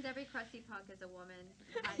 Behind every crusty punk is a woman.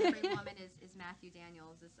 Behind every woman is Matthew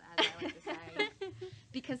Daniels, as I like to say.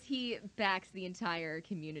 Because he backs the entire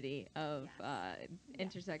community of Yes.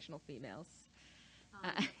 intersectional females.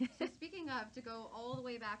 So speaking of, to go all the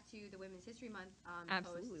way back to the Women's History Month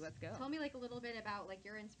Absolutely, posts, let's go. tell me like a little bit about like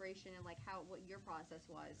your inspiration and like what your process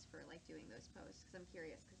was for like doing those posts, because I'm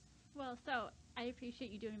curious. Well, so I appreciate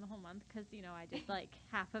you doing the whole month because, you know, I did like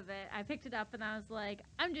half of it. I picked it up and I was like,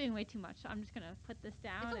 I'm doing way too much, so I'm just going to put this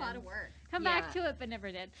down. It's a lot and of work. Come Yeah. back to it, but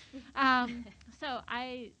never did. So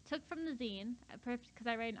I took from the zine, because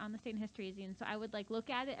I write on the State and History zine, so I would like look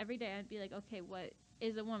at it every day and be like, okay, what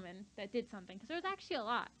is a woman that did something? Because there was actually a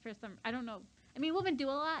lot for some, I don't know. I mean, women do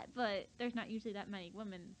a lot, but there's not usually that many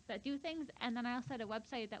women that do things. And then I also had a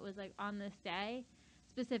website that was like on this day,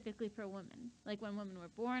 specifically for women, like when women were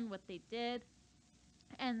born, what they did.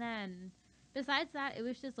 And then besides that, it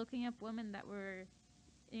was just looking up women that were,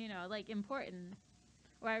 you know, like important,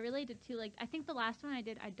 or I related to. Like, I think the last one I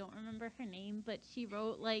did, I don't remember her name, but she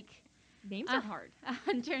wrote like Names are hard.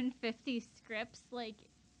 150 scripts, like,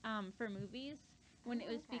 for movies when it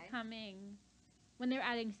was Okay. becoming, when they were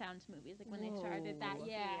adding sound to movies, like when they started that, Whoa.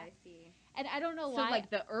 yeah. I see. And I don't know So why. like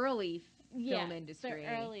the early film industry.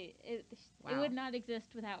 The early. It Wow. would not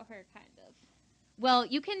exist without her, kind of. Well,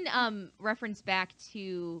 you can reference back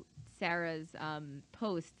to Sarah's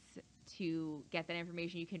posts to get that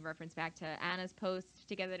information. You can reference back to Anna's posts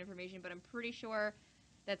to get that information, but I'm pretty sure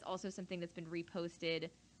that's also something that's been reposted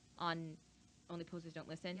on Only Posers Don't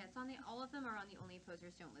Listen. Yeah, it's on all of them are on the Only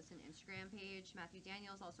Posers Don't Listen Instagram page. Matthew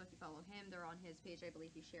Daniels, also, if you follow him, they're on his page. I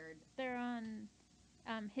believe he shared. They're on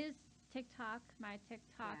his TikTok, my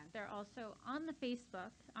TikTok. Yeah. They're also on the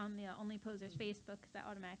Facebook, on the Only Posers Facebook, because that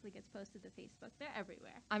automatically gets posted to Facebook. They're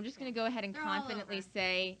everywhere. I'm just going to go ahead and They're all confidently over.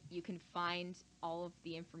 say you can find all of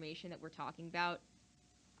the information that we're talking about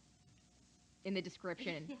in the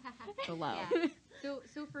description below. Yeah.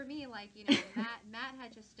 So for me, like, you know, Matt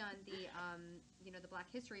had just done the the Black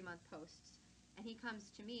History Month posts, and he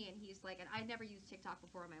comes to me and he's like, and I'd never used TikTok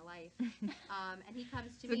before in my life, and he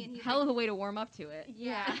comes to It's me and a he's hell like, of a way to warm up to it.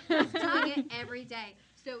 yeah, he's doing it every day.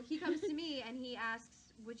 So he comes to me and he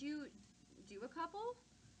asks, would you do a couple?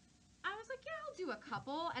 I was like, yeah, I'll do a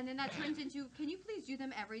couple. And then that turns into, can you please do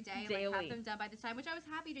them every day? Like, Daily. have them done by this time, which I was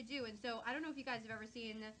happy to do. And so I don't know if you guys have ever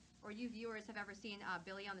seen, or you viewers have ever seen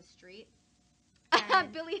Billy on the Street.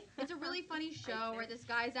 And Billy. it's a really funny show where this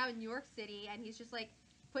guy's out in New York City and he's just like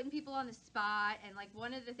putting people on the spot. And like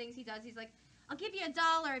one of the things he does, he's like, I'll give you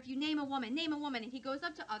 $1 if you name a woman. And he goes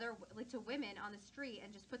up to to women on the street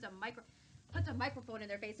and just puts a microphone in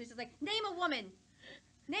their face. And he's just like, name a woman.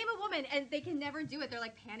 And they can never do it. They're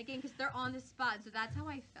like panicking because they're on the spot. So that's how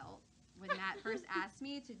I felt when Matt first asked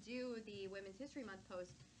me to do the Women's History Month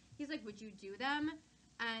post. He's like, would you do them?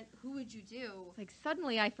 And who would you do? Like,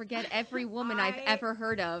 suddenly I forget every woman I've I- ever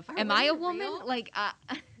heard of. Are Am I a women woman? real? Like,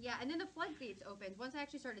 Yeah, and then the floodgates opened. Once I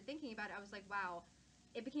actually started thinking about it, I was like, wow,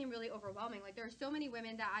 it became really overwhelming. Like, there are so many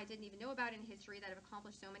women that I didn't even know about in history that have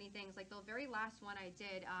accomplished so many things. Like, the very last one I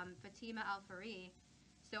did, Fatima Al-Fari.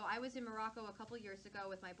 So I was in Morocco a couple years ago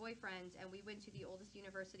with my boyfriend, and we went to the oldest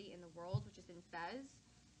university in the world, which is in Fez.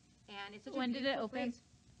 And it's such When a did it beautiful open? place.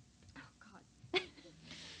 Oh, God.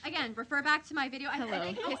 Again, refer back to my video. Hello,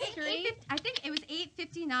 history? I think it was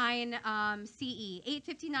 859 CE.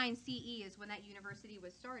 859 CE is when that university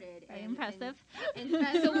was started. Very in- impressive. In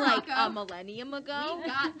Fez, so like Morocco. a millennium ago? We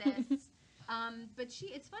got this. But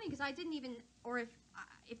it's funny because I didn't even, or if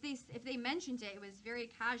they mentioned it, it was very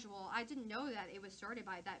casual. I didn't know that it was started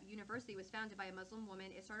by that university was founded by a Muslim woman.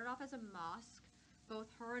 It started off as a mosque. Both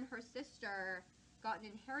her and her sister got an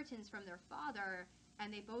inheritance from their father,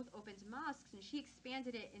 and they both opened mosques, and she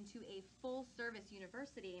expanded it into a full-service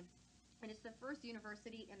university. And it's the first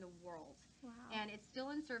university in the world. Wow. And it's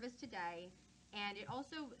still in service today. And it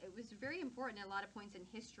was very important at a lot of points in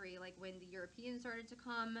history, like when the Europeans started to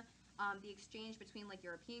come, the exchange between like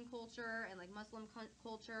European culture and like Muslim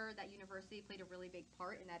culture, that university played a really big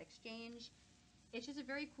part in that exchange. It's just a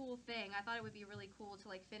very cool thing. I thought it would be really cool to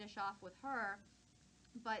like finish off with her.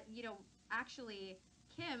 But, you know, actually,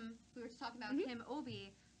 Kim, we were just talking about Kim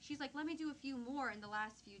Obi, she's like, let me do a few more in the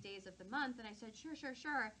last few days of the month. And I said,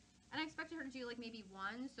 sure. And I expected her to do like maybe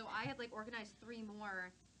one. So I had like organized 3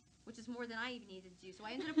 more, which is more than I even needed to do. So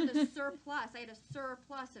I ended up with a surplus. I had a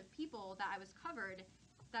surplus of people that I was covered,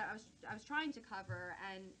 that I was trying to cover.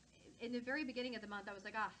 And in the very beginning of the month, I was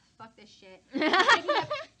like, fuck this shit.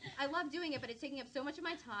 I love doing it, but it's taking up so much of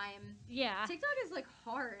my time. Yeah. TikTok is like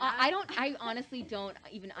hard. I honestly don't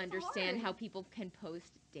even understand hard. how people can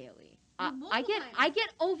post daily. Multiple I times. get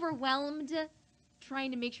overwhelmed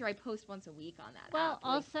trying to make sure I post once a week on that Well, app.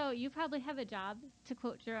 Like, also, you probably have a job, to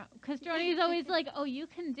quote Jerome, because Jerome is always like, oh, you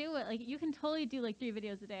can do it. Like, you can totally do, like, 3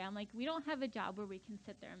 videos a day. I'm like, we don't have a job where we can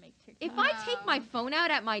sit there and make TikTok. if I take No. my phone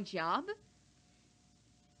out at my job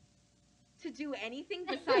to do anything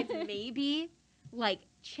besides maybe, like,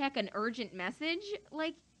 check an urgent message,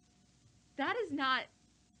 like, that is not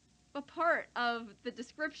a part of the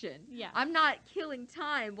description. Yeah. I'm not killing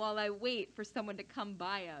time while I wait for someone to come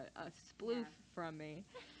buy a sploof Yeah. from me.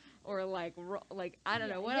 Or like I don't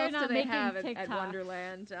Yeah, know what you're else do not they making have at TikToks.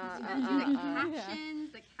 Wonderland. the Yeah.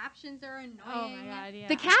 captions. The captions are annoying. Oh, my God, yeah.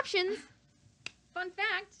 The captions, fun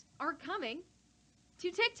fact, are coming to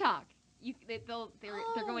TikTok. They're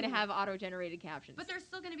going to have auto-generated captions. But they're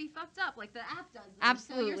still going to be fucked up like the app does. Them.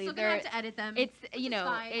 Absolutely, So you're still going to they're- have to edit them. it's which is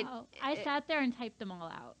fine. I sat there and typed them all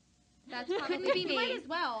out. That's probably Couldn't be you might me. as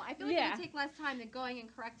well. I feel like Yeah. it would take less time than going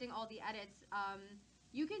and correcting all the edits.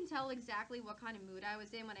 You can tell exactly what kind of mood I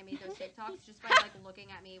was in when I made those TikToks just by like looking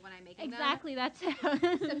at me when I'm making them. Exactly, that's it.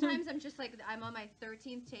 Sometimes I'm just like, I'm on my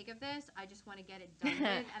 13th take of this. I just want to get it done with,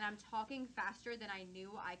 and I'm talking faster than I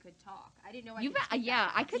knew I could talk. I didn't know I You've could speak yeah,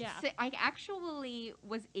 that I fast. could Yeah. say I actually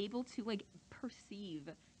was able to like perceive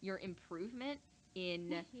your improvement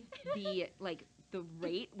in the like the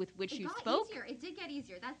rate with which It you got spoke easier. It did get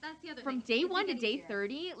easier. That's the other from thing. day It did 1 to get day easier.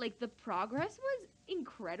 30, like the progress was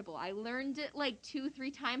incredible. I learned it like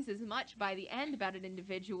 2-3 times as much by the end about an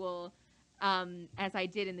individual as I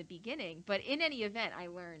did in the beginning. But in any event, I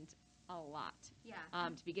learned a lot Yeah.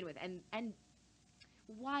 to begin with. And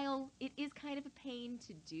while it is kind of a pain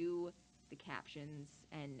to do the captions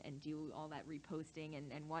and do all that reposting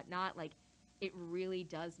and whatnot, like it really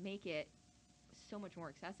does make it so much more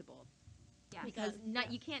accessible. Yes. Because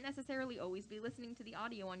you can't necessarily always be listening to the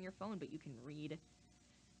audio on your phone, but you can read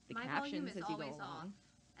the My volume captions is as you go always along. off,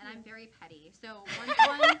 and I'm Yeah. very petty. So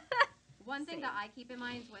one thing Same. that I keep in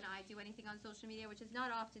mind when I do anything on social media, which is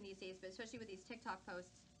not often these days, but especially with these TikTok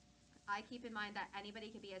posts, I keep in mind that anybody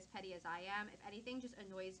can be as petty as I am. If anything just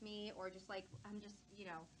annoys me, or just like I'm just,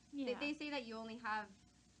 Yeah. they say that you only have,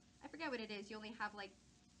 I forget what it is, you only have like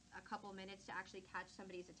a couple minutes to actually catch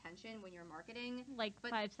somebody's attention when you're marketing. Like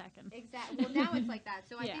But- 5 seconds. Exactly. Well, now it's like that.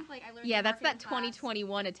 So I Yeah. think like I learned. Yeah, in that's that marketing class-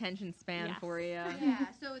 2021 attention span Yes. for you.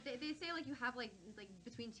 Yeah, so they say like you have like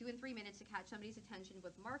between 2 and 3 minutes to catch somebody's attention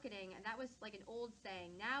with marketing, and that was like an old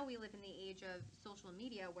saying. Now we live in the age of social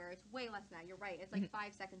media where it's way less than that. You're right, it's like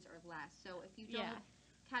 5 seconds or less. So if you don't Yeah.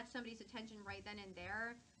 catch somebody's attention right then and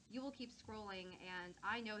there, you will keep scrolling, and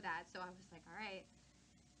I know that. So I was like, all right,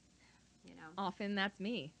 Often that's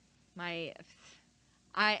me.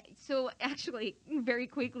 So actually, very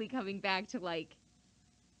quickly coming back to like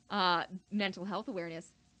mental health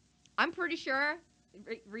awareness, I'm pretty sure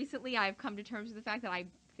recently I've come to terms with the fact that I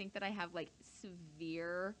think that I have like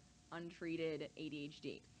severe untreated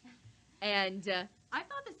ADHD. And I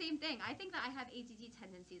thought the same thing. I think that I have ADD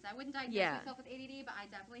tendencies. I wouldn't diagnose Yeah. myself with ADD, but I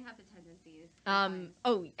definitely have the tendencies. sometimes.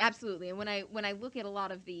 oh, absolutely. And when I look at a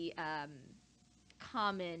lot of the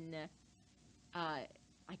common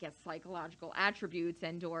I guess psychological attributes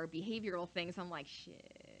and or behavioral things, I'm like,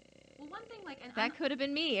 shit. Well, one thing like, and That could have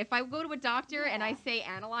been me. If I go to a doctor and I Yeah. say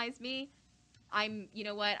analyze me, you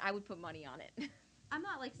know what? I would put money on it. I'm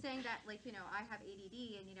not like saying that like I have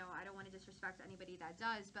ADD and I don't want to disrespect anybody that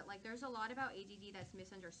does, but like there's a lot about ADD that's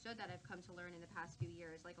misunderstood that I've come to learn in the past few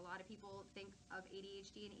years. Like a lot of people think of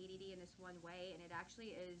ADHD and ADD in this one way, and it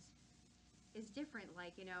actually is different.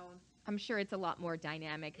 Like I'm sure it's a lot more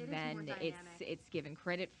dynamic It is than more dynamic. it's given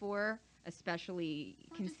credit for, especially Or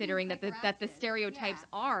just being considering that the hyperactive. stereotypes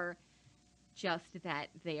Yeah. are just that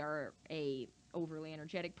they are a overly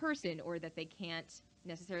energetic person or that they can't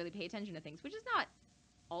necessarily pay attention to things, which is not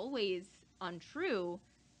always untrue,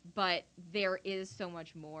 but there is so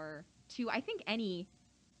much more to I think any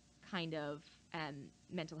kind of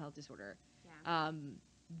mental health disorder yeah.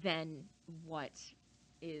 than what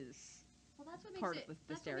is Well, that's what part makes of it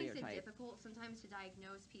the that's what makes it stereotype. difficult sometimes to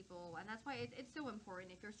diagnose people, and that's why it's so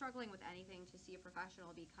important if you're struggling with anything to see a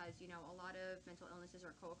professional, because a lot of mental illnesses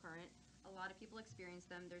are co-occurrent. A lot of people experience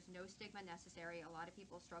them. There's no stigma necessary. A lot of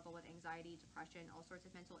people struggle with anxiety, depression, all sorts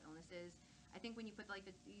of mental illnesses. I think when you put like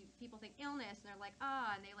people think illness and they're like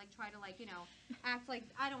and they like try to like act like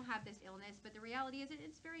I don't have this illness, but the reality is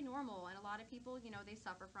it's very normal, and a lot of people they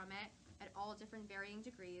suffer from it at all different varying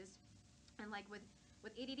degrees, and like with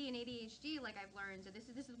ADD and ADHD, like I've learned, and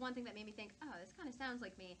this is one thing that made me think, oh, this kind of sounds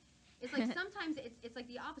like me. It's like sometimes it's like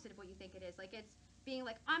the opposite of what you think it is. Like it's being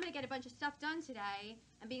like I'm gonna get a bunch of stuff done today,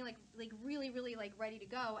 and being like really really like ready to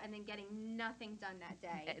go, and then getting nothing done that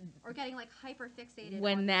day, or getting like hyper fixated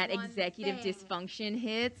when on that one executive thing. dysfunction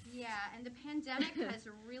hits. Yeah, and the pandemic has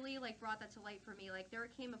really like brought that to light for me. Like there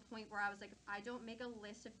came a point where I was like, if I don't make a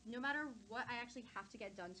list of no matter what I actually have to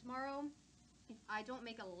get done tomorrow, if I don't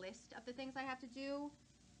make a list of the things I have to do,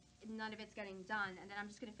 none of it's getting done, and then I'm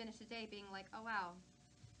just gonna finish the day being like, oh wow,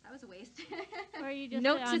 that was a waste. Or you just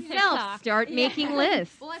Note put to on self: TikTok. start Yeah. making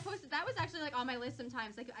lists. Well, I posted that was actually like on my list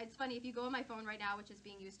sometimes. Like it's funny if you go on my phone right now, which is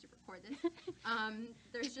being used to record this.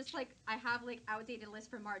 There's just like I have like outdated list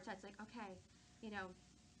for March. That's like okay,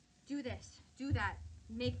 do this, do that,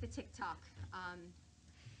 make the TikTok.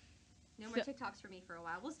 No more So- TikToks for me for a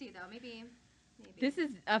while. We'll see though. Maybe. This is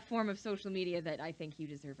a form of social media that I think you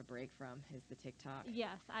deserve a break from, is the TikTok.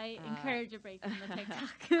 Yes, I Uh, encourage a break from the TikTok.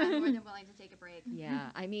 I'm more than willing to take a break. Yeah,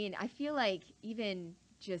 I mean, I feel like even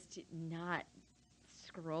just not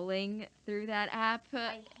scrolling through that app.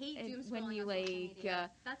 I hate and doom scrolling when you, on social like,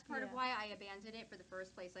 media. That's part of yeah. why I abandoned it for the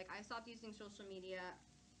first place. Like I stopped using social media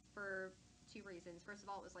for two reasons. First of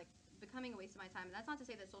all, it was like becoming a waste of my time. And that's not to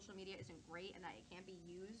say that social media isn't great and that it can't be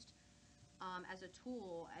used as a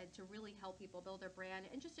tool to really help people build their brand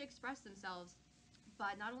and just to express themselves.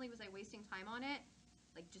 But not only was I wasting time on it,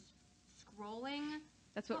 like just scrolling.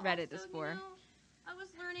 That's what but Reddit is also, for. I was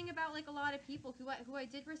learning about like a lot of people who I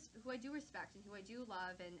do respect and who I do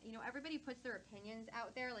love, and everybody puts their opinions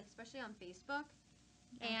out there, like especially on Facebook.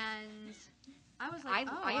 And I was like, I I'm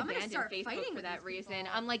gonna abandoned start Facebook fighting for with that these reason.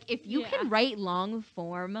 people. I'm like, if you Yeah. can write long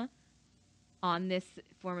form on this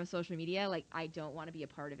form of social media, like, I don't want to be a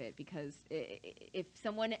part of it, because if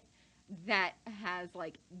someone that has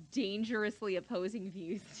like dangerously opposing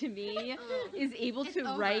views to me is able It's to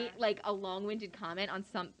over. write like a long-winded comment on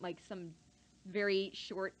some very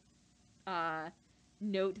short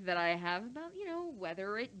note that I have about,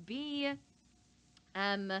 whether it be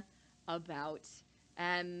about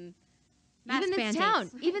Mass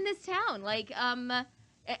even this town, like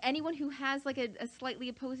anyone who has like a slightly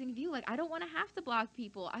opposing view, like, I don't want to have to block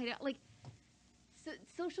people. I don't like.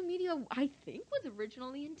 Social media, I think, was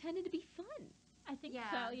originally intended to be fun, I think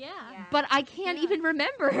Yeah. so. Yeah. but I can't Yeah. even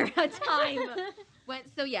remember a time when.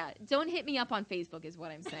 So yeah, don't hit me up on Facebook, is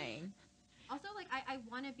what I'm saying. Also, like, I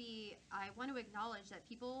want to acknowledge that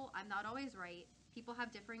people, I'm not always right. People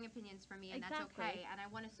have differing opinions from me, and that's Exactly. okay. And I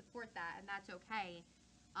want to support that, and that's okay.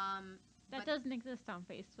 That But doesn't exist on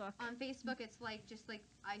Facebook. on Facebook, it's like, just like,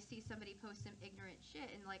 I see somebody post some ignorant shit,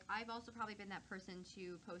 and like, I've also probably been that person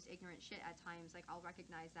to post ignorant shit at times. Like, I'll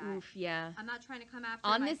recognize that. Oof, yeah. I'm not trying to come after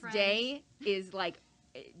On my this friends. day is like,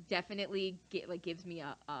 it definitely gives me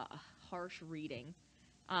a harsh reading.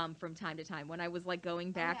 From time to time, when I was like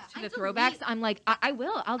going back yeah. to I the delete- throwbacks, I'm like, I'll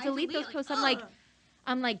I delete those posts.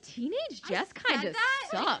 I'm like, teenage I Jess said kind of that?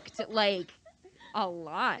 sucked, like, a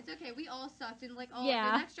lot. It's okay. We all sucked, and like,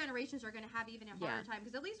 Yeah. the next generations are gonna have even a harder Yeah. time,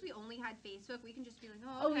 because at least we only had Facebook. We can just be like,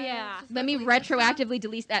 Oh, okay, yeah. let's just Let go me delete this stuff. retroactively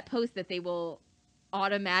delete that post that they will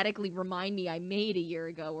automatically remind me I made a year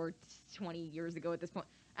ago or 20 years ago at this point.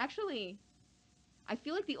 Actually, I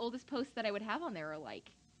feel like the oldest posts that I would have on there are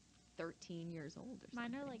like 13 years old or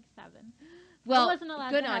something. Mine are like 7. well, wasn't allowed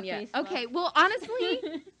good to on have you. Facebook. Okay, well,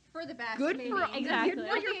 honestly, For the best. good maybe. for Exactly. good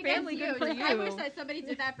for your Nothing family, against good for you. I wish you. that somebody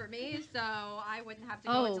did that for me, so I wouldn't have to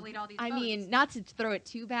go and delete all these I posts. mean, not to throw it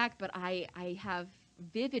too back, but I have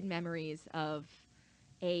vivid memories of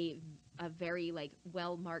a very like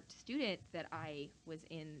well-marked student that I was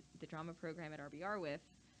in the drama program at RBR with.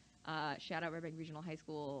 Shout out Burbank Regional High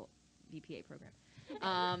School VPA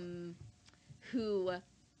program. Who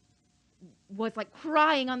was like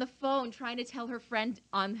crying on the phone trying to tell her friend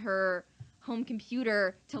on her home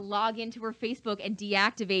computer to log into her Facebook and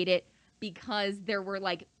deactivate it because there were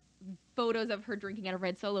like photos of her drinking out of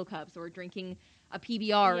red Solo cups or drinking a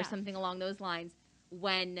PBR or Yes. something along those lines,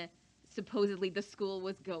 when supposedly the school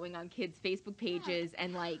was going on kids' Facebook pages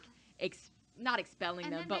and like not expelling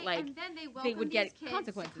them, but like and then they they would welcome get these kids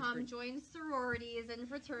consequences to come for- join sororities and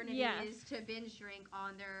fraternities Yes. to binge drink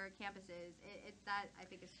on their campuses. That I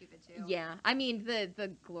think is stupid too. Yeah, I mean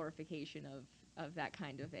the glorification of that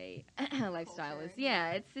kind of a lifestyle is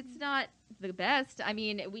Culture. it's not the best. I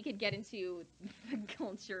mean, we could get into the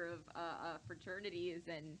culture of fraternities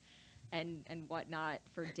and whatnot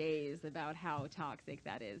for days about how toxic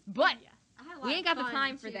that is, but Yes. I had a lot we of ain't got the fun,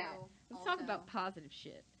 time for too, that. Let's talk also. about positive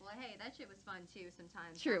shit. Well, hey, that shit was fun too.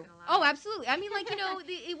 Sometimes. True. Not gonna lie. Oh, absolutely. I mean, like,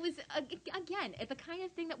 it was again the kind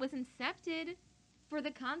of thing that was incepted for the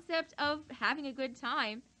concept of having a good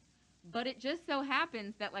time, but it just so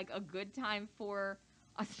happens that like a good time for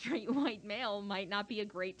a straight white male might not be a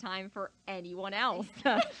great time for anyone else.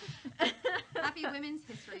 Happy Women's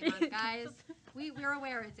History Month, guys. We're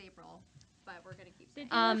aware it's April, but we're gonna keep saying.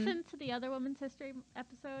 Did you Um, listen to the other Women's History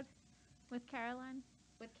episode with Caroline?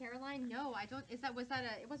 With Caroline, no, I don't. Was that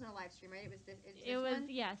a? It wasn't a live stream, right? It was this. It was, One?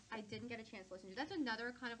 yes. I didn't get a chance to listen to. That's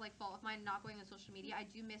another kind of like fault of mine, not going on social media. I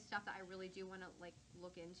do miss stuff that I really do want to like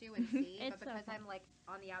look into and see, It's but so because fun. I'm like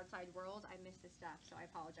on the outside world, I miss this stuff. So I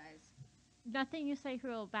apologize. Nothing you say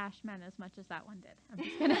will bash men as much as that one did. I'm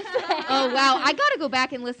just gonna say. Oh wow, I gotta go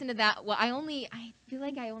back and listen to that. Well, I feel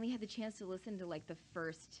like I only had the chance to listen to like the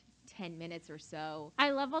first 10 minutes or so.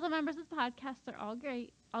 I love all the members of the podcast. They're all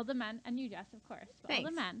great. All the men, and you, Jess, of course. But all the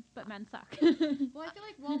Thanks. men, but men suck. Well, I feel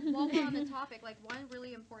like while we're on the topic, like one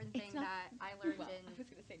really important thing It's not- that I learned Well, in I was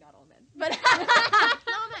gonna say not all men, but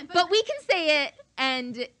no man, but we can say it,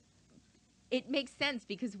 and it makes sense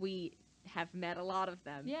because we have met a lot of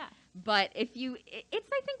them. Yeah. But it's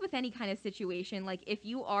I think with any kind of situation, like if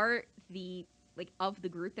you are the like of the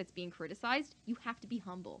group that's being criticized, you have to be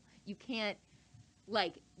humble. You can't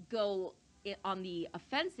like go on the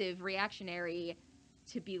offensive reactionary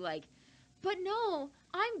to be like, but no,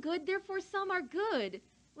 I'm good, therefore some are good.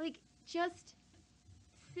 Like, just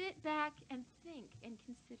sit back and think and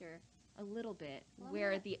consider a little bit Well,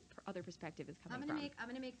 where yeah. the other perspective is coming I'm from.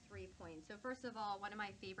 gonna make 3 points. So first of all, one of my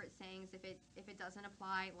favorite sayings: if it doesn't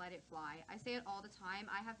apply, let it fly. I say it all the time.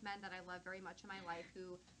 I have men that I love very much in my life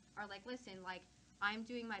who are like, listen, like I'm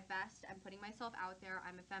doing my best. I'm putting myself out there.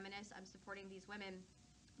 I'm a feminist. I'm supporting these women.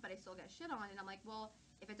 but I still get shit on. And I'm like, well,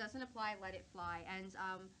 if it doesn't apply, let it fly. And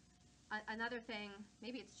another thing,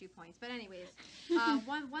 maybe it's 2 points, but anyways,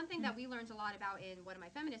 one thing that we learned a lot about in one of my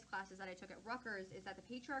feminist classes that I took at Rutgers is that the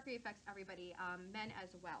patriarchy affects everybody, men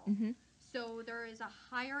as well. Mhm. So there is a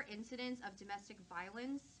higher incidence of domestic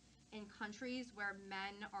violence in countries where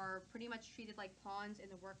men are pretty much treated like pawns in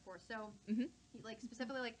the workforce. So, Mhm. like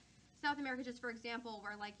specifically like South America, just for example,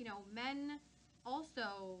 where like, you know, men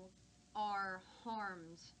also are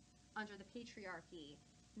harmed under the patriarchy.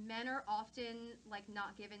 Men are often like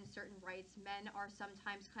not given certain rights. Men are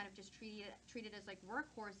sometimes kind of just treated as like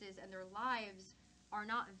workhorses, and their lives are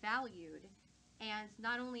not valued. And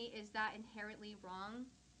not only is that inherently wrong,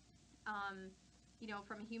 you know,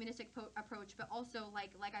 from a humanistic approach, but also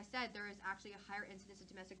like I said, there is actually a higher incidence of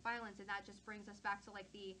domestic violence, and that just brings us back to like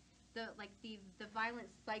the violent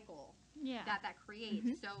cycle Yeah. that creates.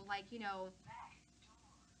 Mhm. So like, you know,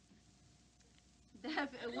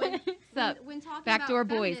 What's up? when talking Backdoor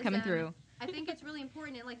about boys coming feminism, through. I think it's really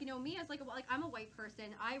important. And like, you know, me as like I'm a white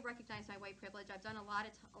person. I recognize my white privilege. I've done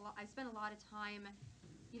I spent a lot of time,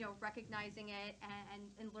 you know, recognizing it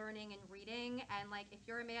and learning and reading. And like, if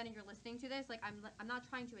you're a man and you're listening to this, like, I'm not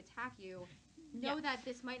trying to attack you. Know Yes. that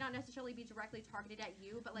this might not necessarily be directly targeted at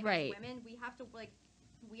you, but like Right. as women, we have to like,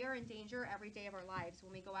 we are in danger every day of our lives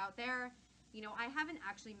when we go out there. You know, I haven't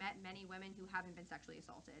actually met many women who haven't been sexually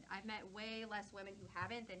assaulted. I've met way less women who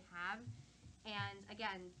haven't than have. And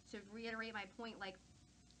again, to reiterate my point, like,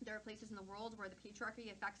 there are places in the world where the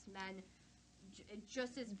patriarchy affects men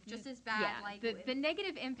just as bad. Yeah, Like the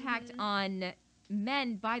negative impact Mhm. on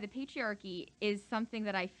men by the patriarchy is something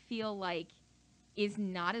that I feel like is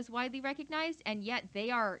not as widely recognized, and yet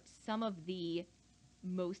they are some of the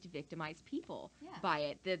most victimized people Yeah. by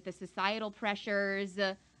it. The societal pressures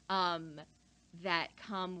that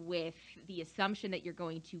come with the assumption that you're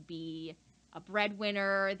going to be a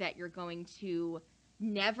breadwinner, that you're going to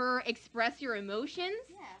never express your emotions,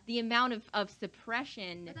 Yeah. the amount of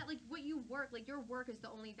suppression. But that, like, what you work, like, your work is the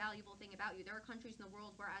only valuable thing about you. There are countries in the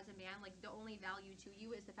world where, as a man, like, the only value to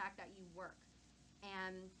you is the fact that you work.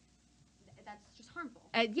 And that's just harmful.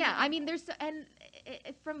 Yeah, I mean,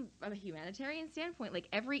 from a humanitarian standpoint, like,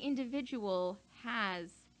 every individual has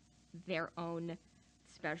their own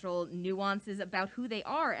special nuances about who they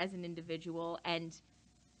are as an individual, and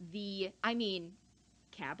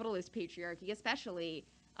capitalist patriarchy especially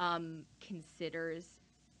considers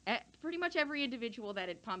pretty much every individual that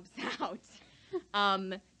it pumps out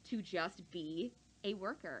to just be a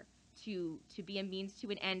worker, to be a means to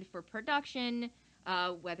an end for production,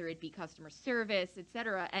 whether it be customer service,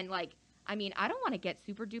 etc. And like, I mean, I don't want to get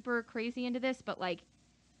super duper crazy into this, but like,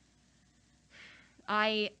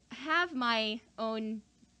 I have my own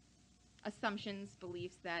assumptions,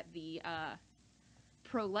 beliefs that the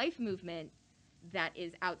pro-life movement that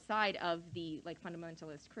is outside of the like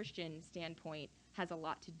fundamentalist Christian standpoint has a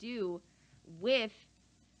lot to do with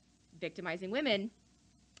victimizing women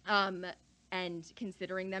and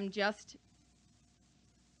considering them just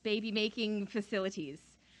baby making facilities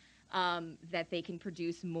that they can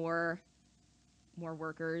produce more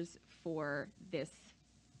workers for this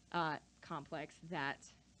complex that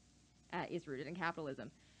is rooted in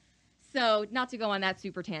capitalism. So, not to go on that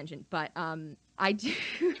super tangent, but I do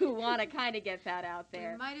want to kind of get that out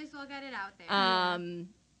there. We might as well get it out there.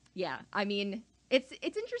 Yeah, I mean, it's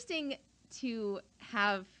interesting to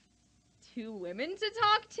have two women to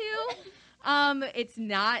talk to. It's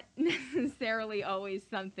not necessarily always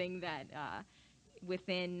something that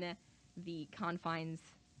within the confines,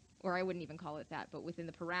 or I wouldn't even call it that, but within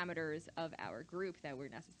the parameters of our group that we're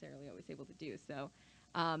necessarily always able to do. So,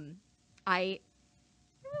 I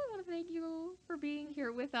really want to thank you for being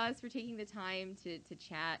here with us, for taking the time to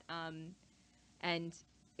chat. And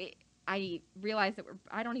I realize that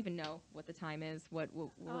I don't even know what the time is, what we're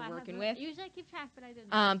working with. Usually I keep track, but I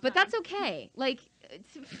didn't. But that's okay. Like,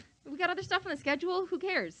 we got other stuff on the schedule. Who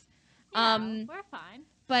cares? Yeah, we're fine.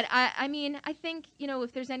 But I mean, I think, you know,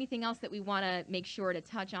 if there's anything else that we want to make sure to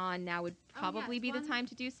touch on, now would probably be the time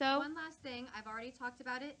to do so. One last thing. I've already talked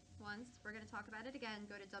about it once. We're going to talk about it again.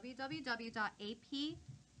 Go to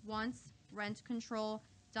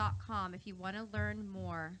www.aponcerentcontrol.com if you want to learn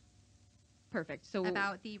more Perfect. So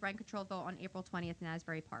about the rent control vote on April 20th in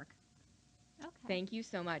Asbury Park. Okay. Thank you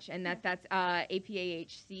so much. And that's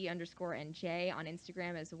APAHC_NJ on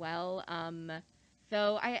Instagram as well.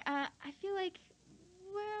 So I feel like,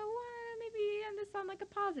 well, maybe end this on like a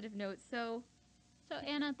positive note. So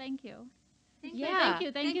Anna, thank you. Thank Yeah.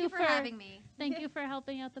 Thank you for having me. Thank you for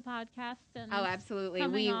helping out the podcast and oh, absolutely.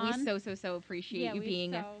 coming We on. so appreciate you we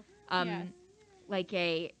being yes. like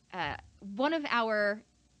a one of our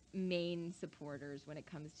main supporters when it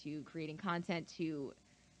comes to creating content to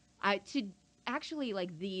actually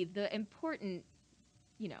like the important,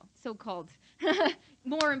 you know, so-called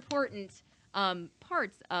more important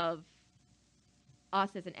parts of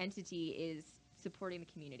us as an entity is supporting the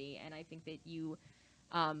community, and I think that you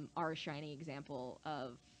are a shining example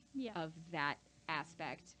of that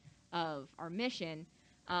aspect of our mission.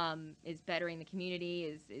 Is bettering the community,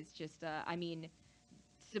 is just I mean,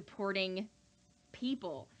 supporting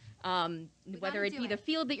people, whether it be the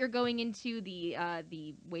field that you're going into, the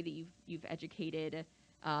way that you've educated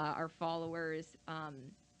our followers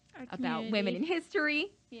about women in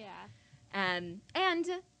history. Yeah. And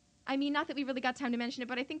I mean, not that we really got time to mention it,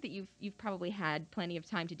 but I think that you've probably had plenty of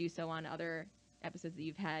time to do so on other episodes that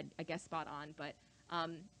you've had a guest spot on. But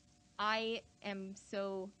I am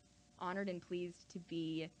so honored and pleased to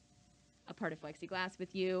be a part of Flexiglass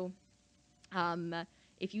with you.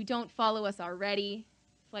 If you don't follow us already,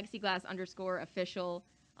 Flexiglass_official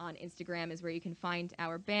on Instagram is where you can find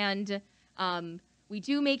our band. We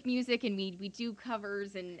do make music and we do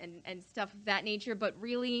covers and stuff of that nature, but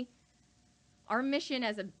really our mission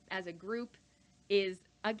as a group is,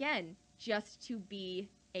 again, just to be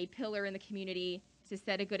a pillar in the community, to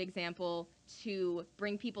set a good example, to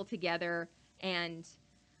bring people together, and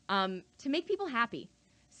to make people happy.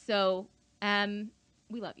 So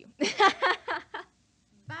we love you.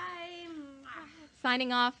 Bye.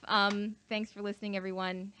 Signing off. Thanks for listening,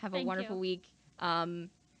 everyone. Have a wonderful week.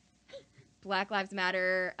 Black Lives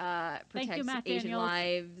Matter, protect Asian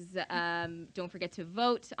lives. Don't forget to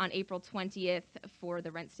vote on April 20th for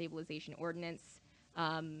the rent stabilization ordinance.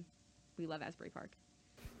 We love Asbury Park.